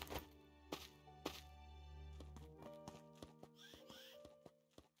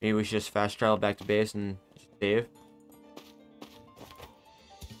 Maybe we should just fast travel back to base and save.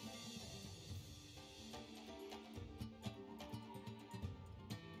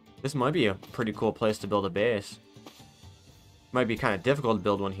 This might be a pretty cool place to build a base. Might be kind of difficult to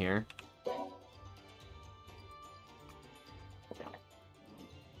build one here.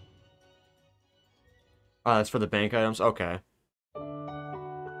 That's for the bank items? Okay.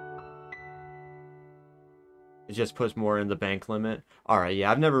 It just puts more in the bank limit. Alright,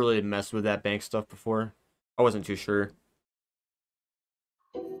 yeah, I've never really messed with that bank stuff before. I wasn't too sure.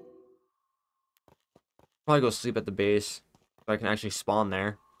 Probably go sleep at the base so I can actually spawn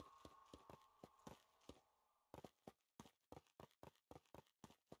there.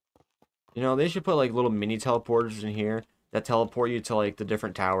 You know, they should put like little mini teleporters in here that teleport you to like the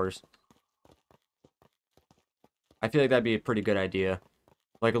different towers. I feel like that'd be a pretty good idea.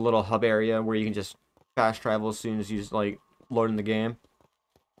 Like a little hub area where you can just fast travel as soon as you just, like, load in the game.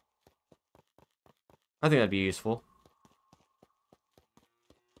 I think that'd be useful.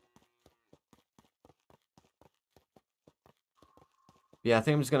 Yeah, I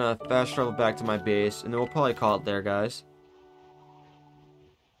think I'm just gonna fast travel back to my base, and then we'll probably call it there, guys.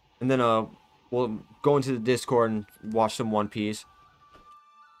 And then, we'll go into the Discord and watch some One Piece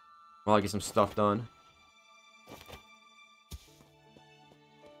while I get some stuff done.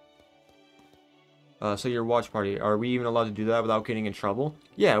 So your watch party, are we even allowed to do that without getting in trouble?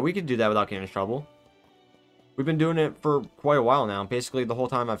 Yeah, we could do that without getting in trouble. We've been doing it for quite a while now. Basically, the whole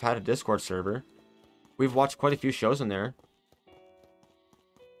time I've had a Discord server. We've watched quite a few shows in there.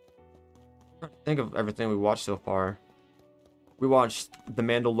 I'm trying to think of everything we watched so far. We watched The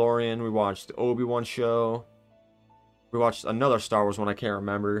Mandalorian. We watched the Obi-Wan show. We watched another Star Wars one I can't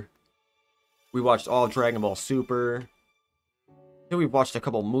remember. We watched all of Dragon Ball Super. I think we watched a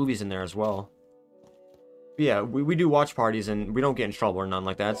couple movies in there as well. But yeah, we do watch parties and we don't get in trouble or none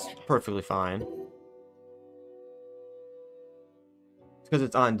like that. It's perfectly fine. It's because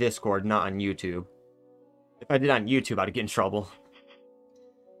it's on Discord, not on YouTube. If I did on YouTube, I'd get in trouble.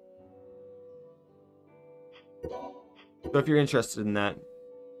 So if you're interested in that,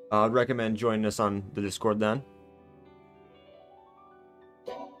 I'd recommend joining us on the Discord then.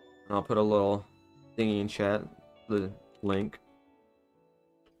 And I'll put a little thingy in chat, the link.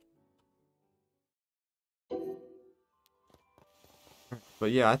 But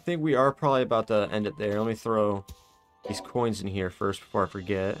yeah, I think we are probably about to end it there. Let me throw these coins in here first before I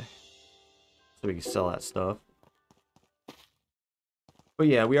forget, so we can sell that stuff. But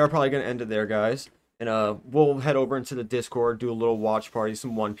yeah, we are probably going to end it there, guys. And we'll head over into the Discord, do a little watch party,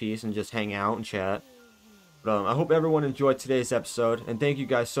 some One Piece, and just hang out and chat. But I hope everyone enjoyed today's episode, and thank you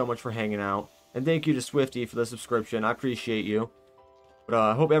guys so much for hanging out. And thank you to Swifty for the subscription. I appreciate you. But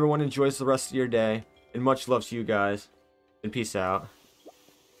I hope everyone enjoys the rest of your day, and much love to you guys. And peace out.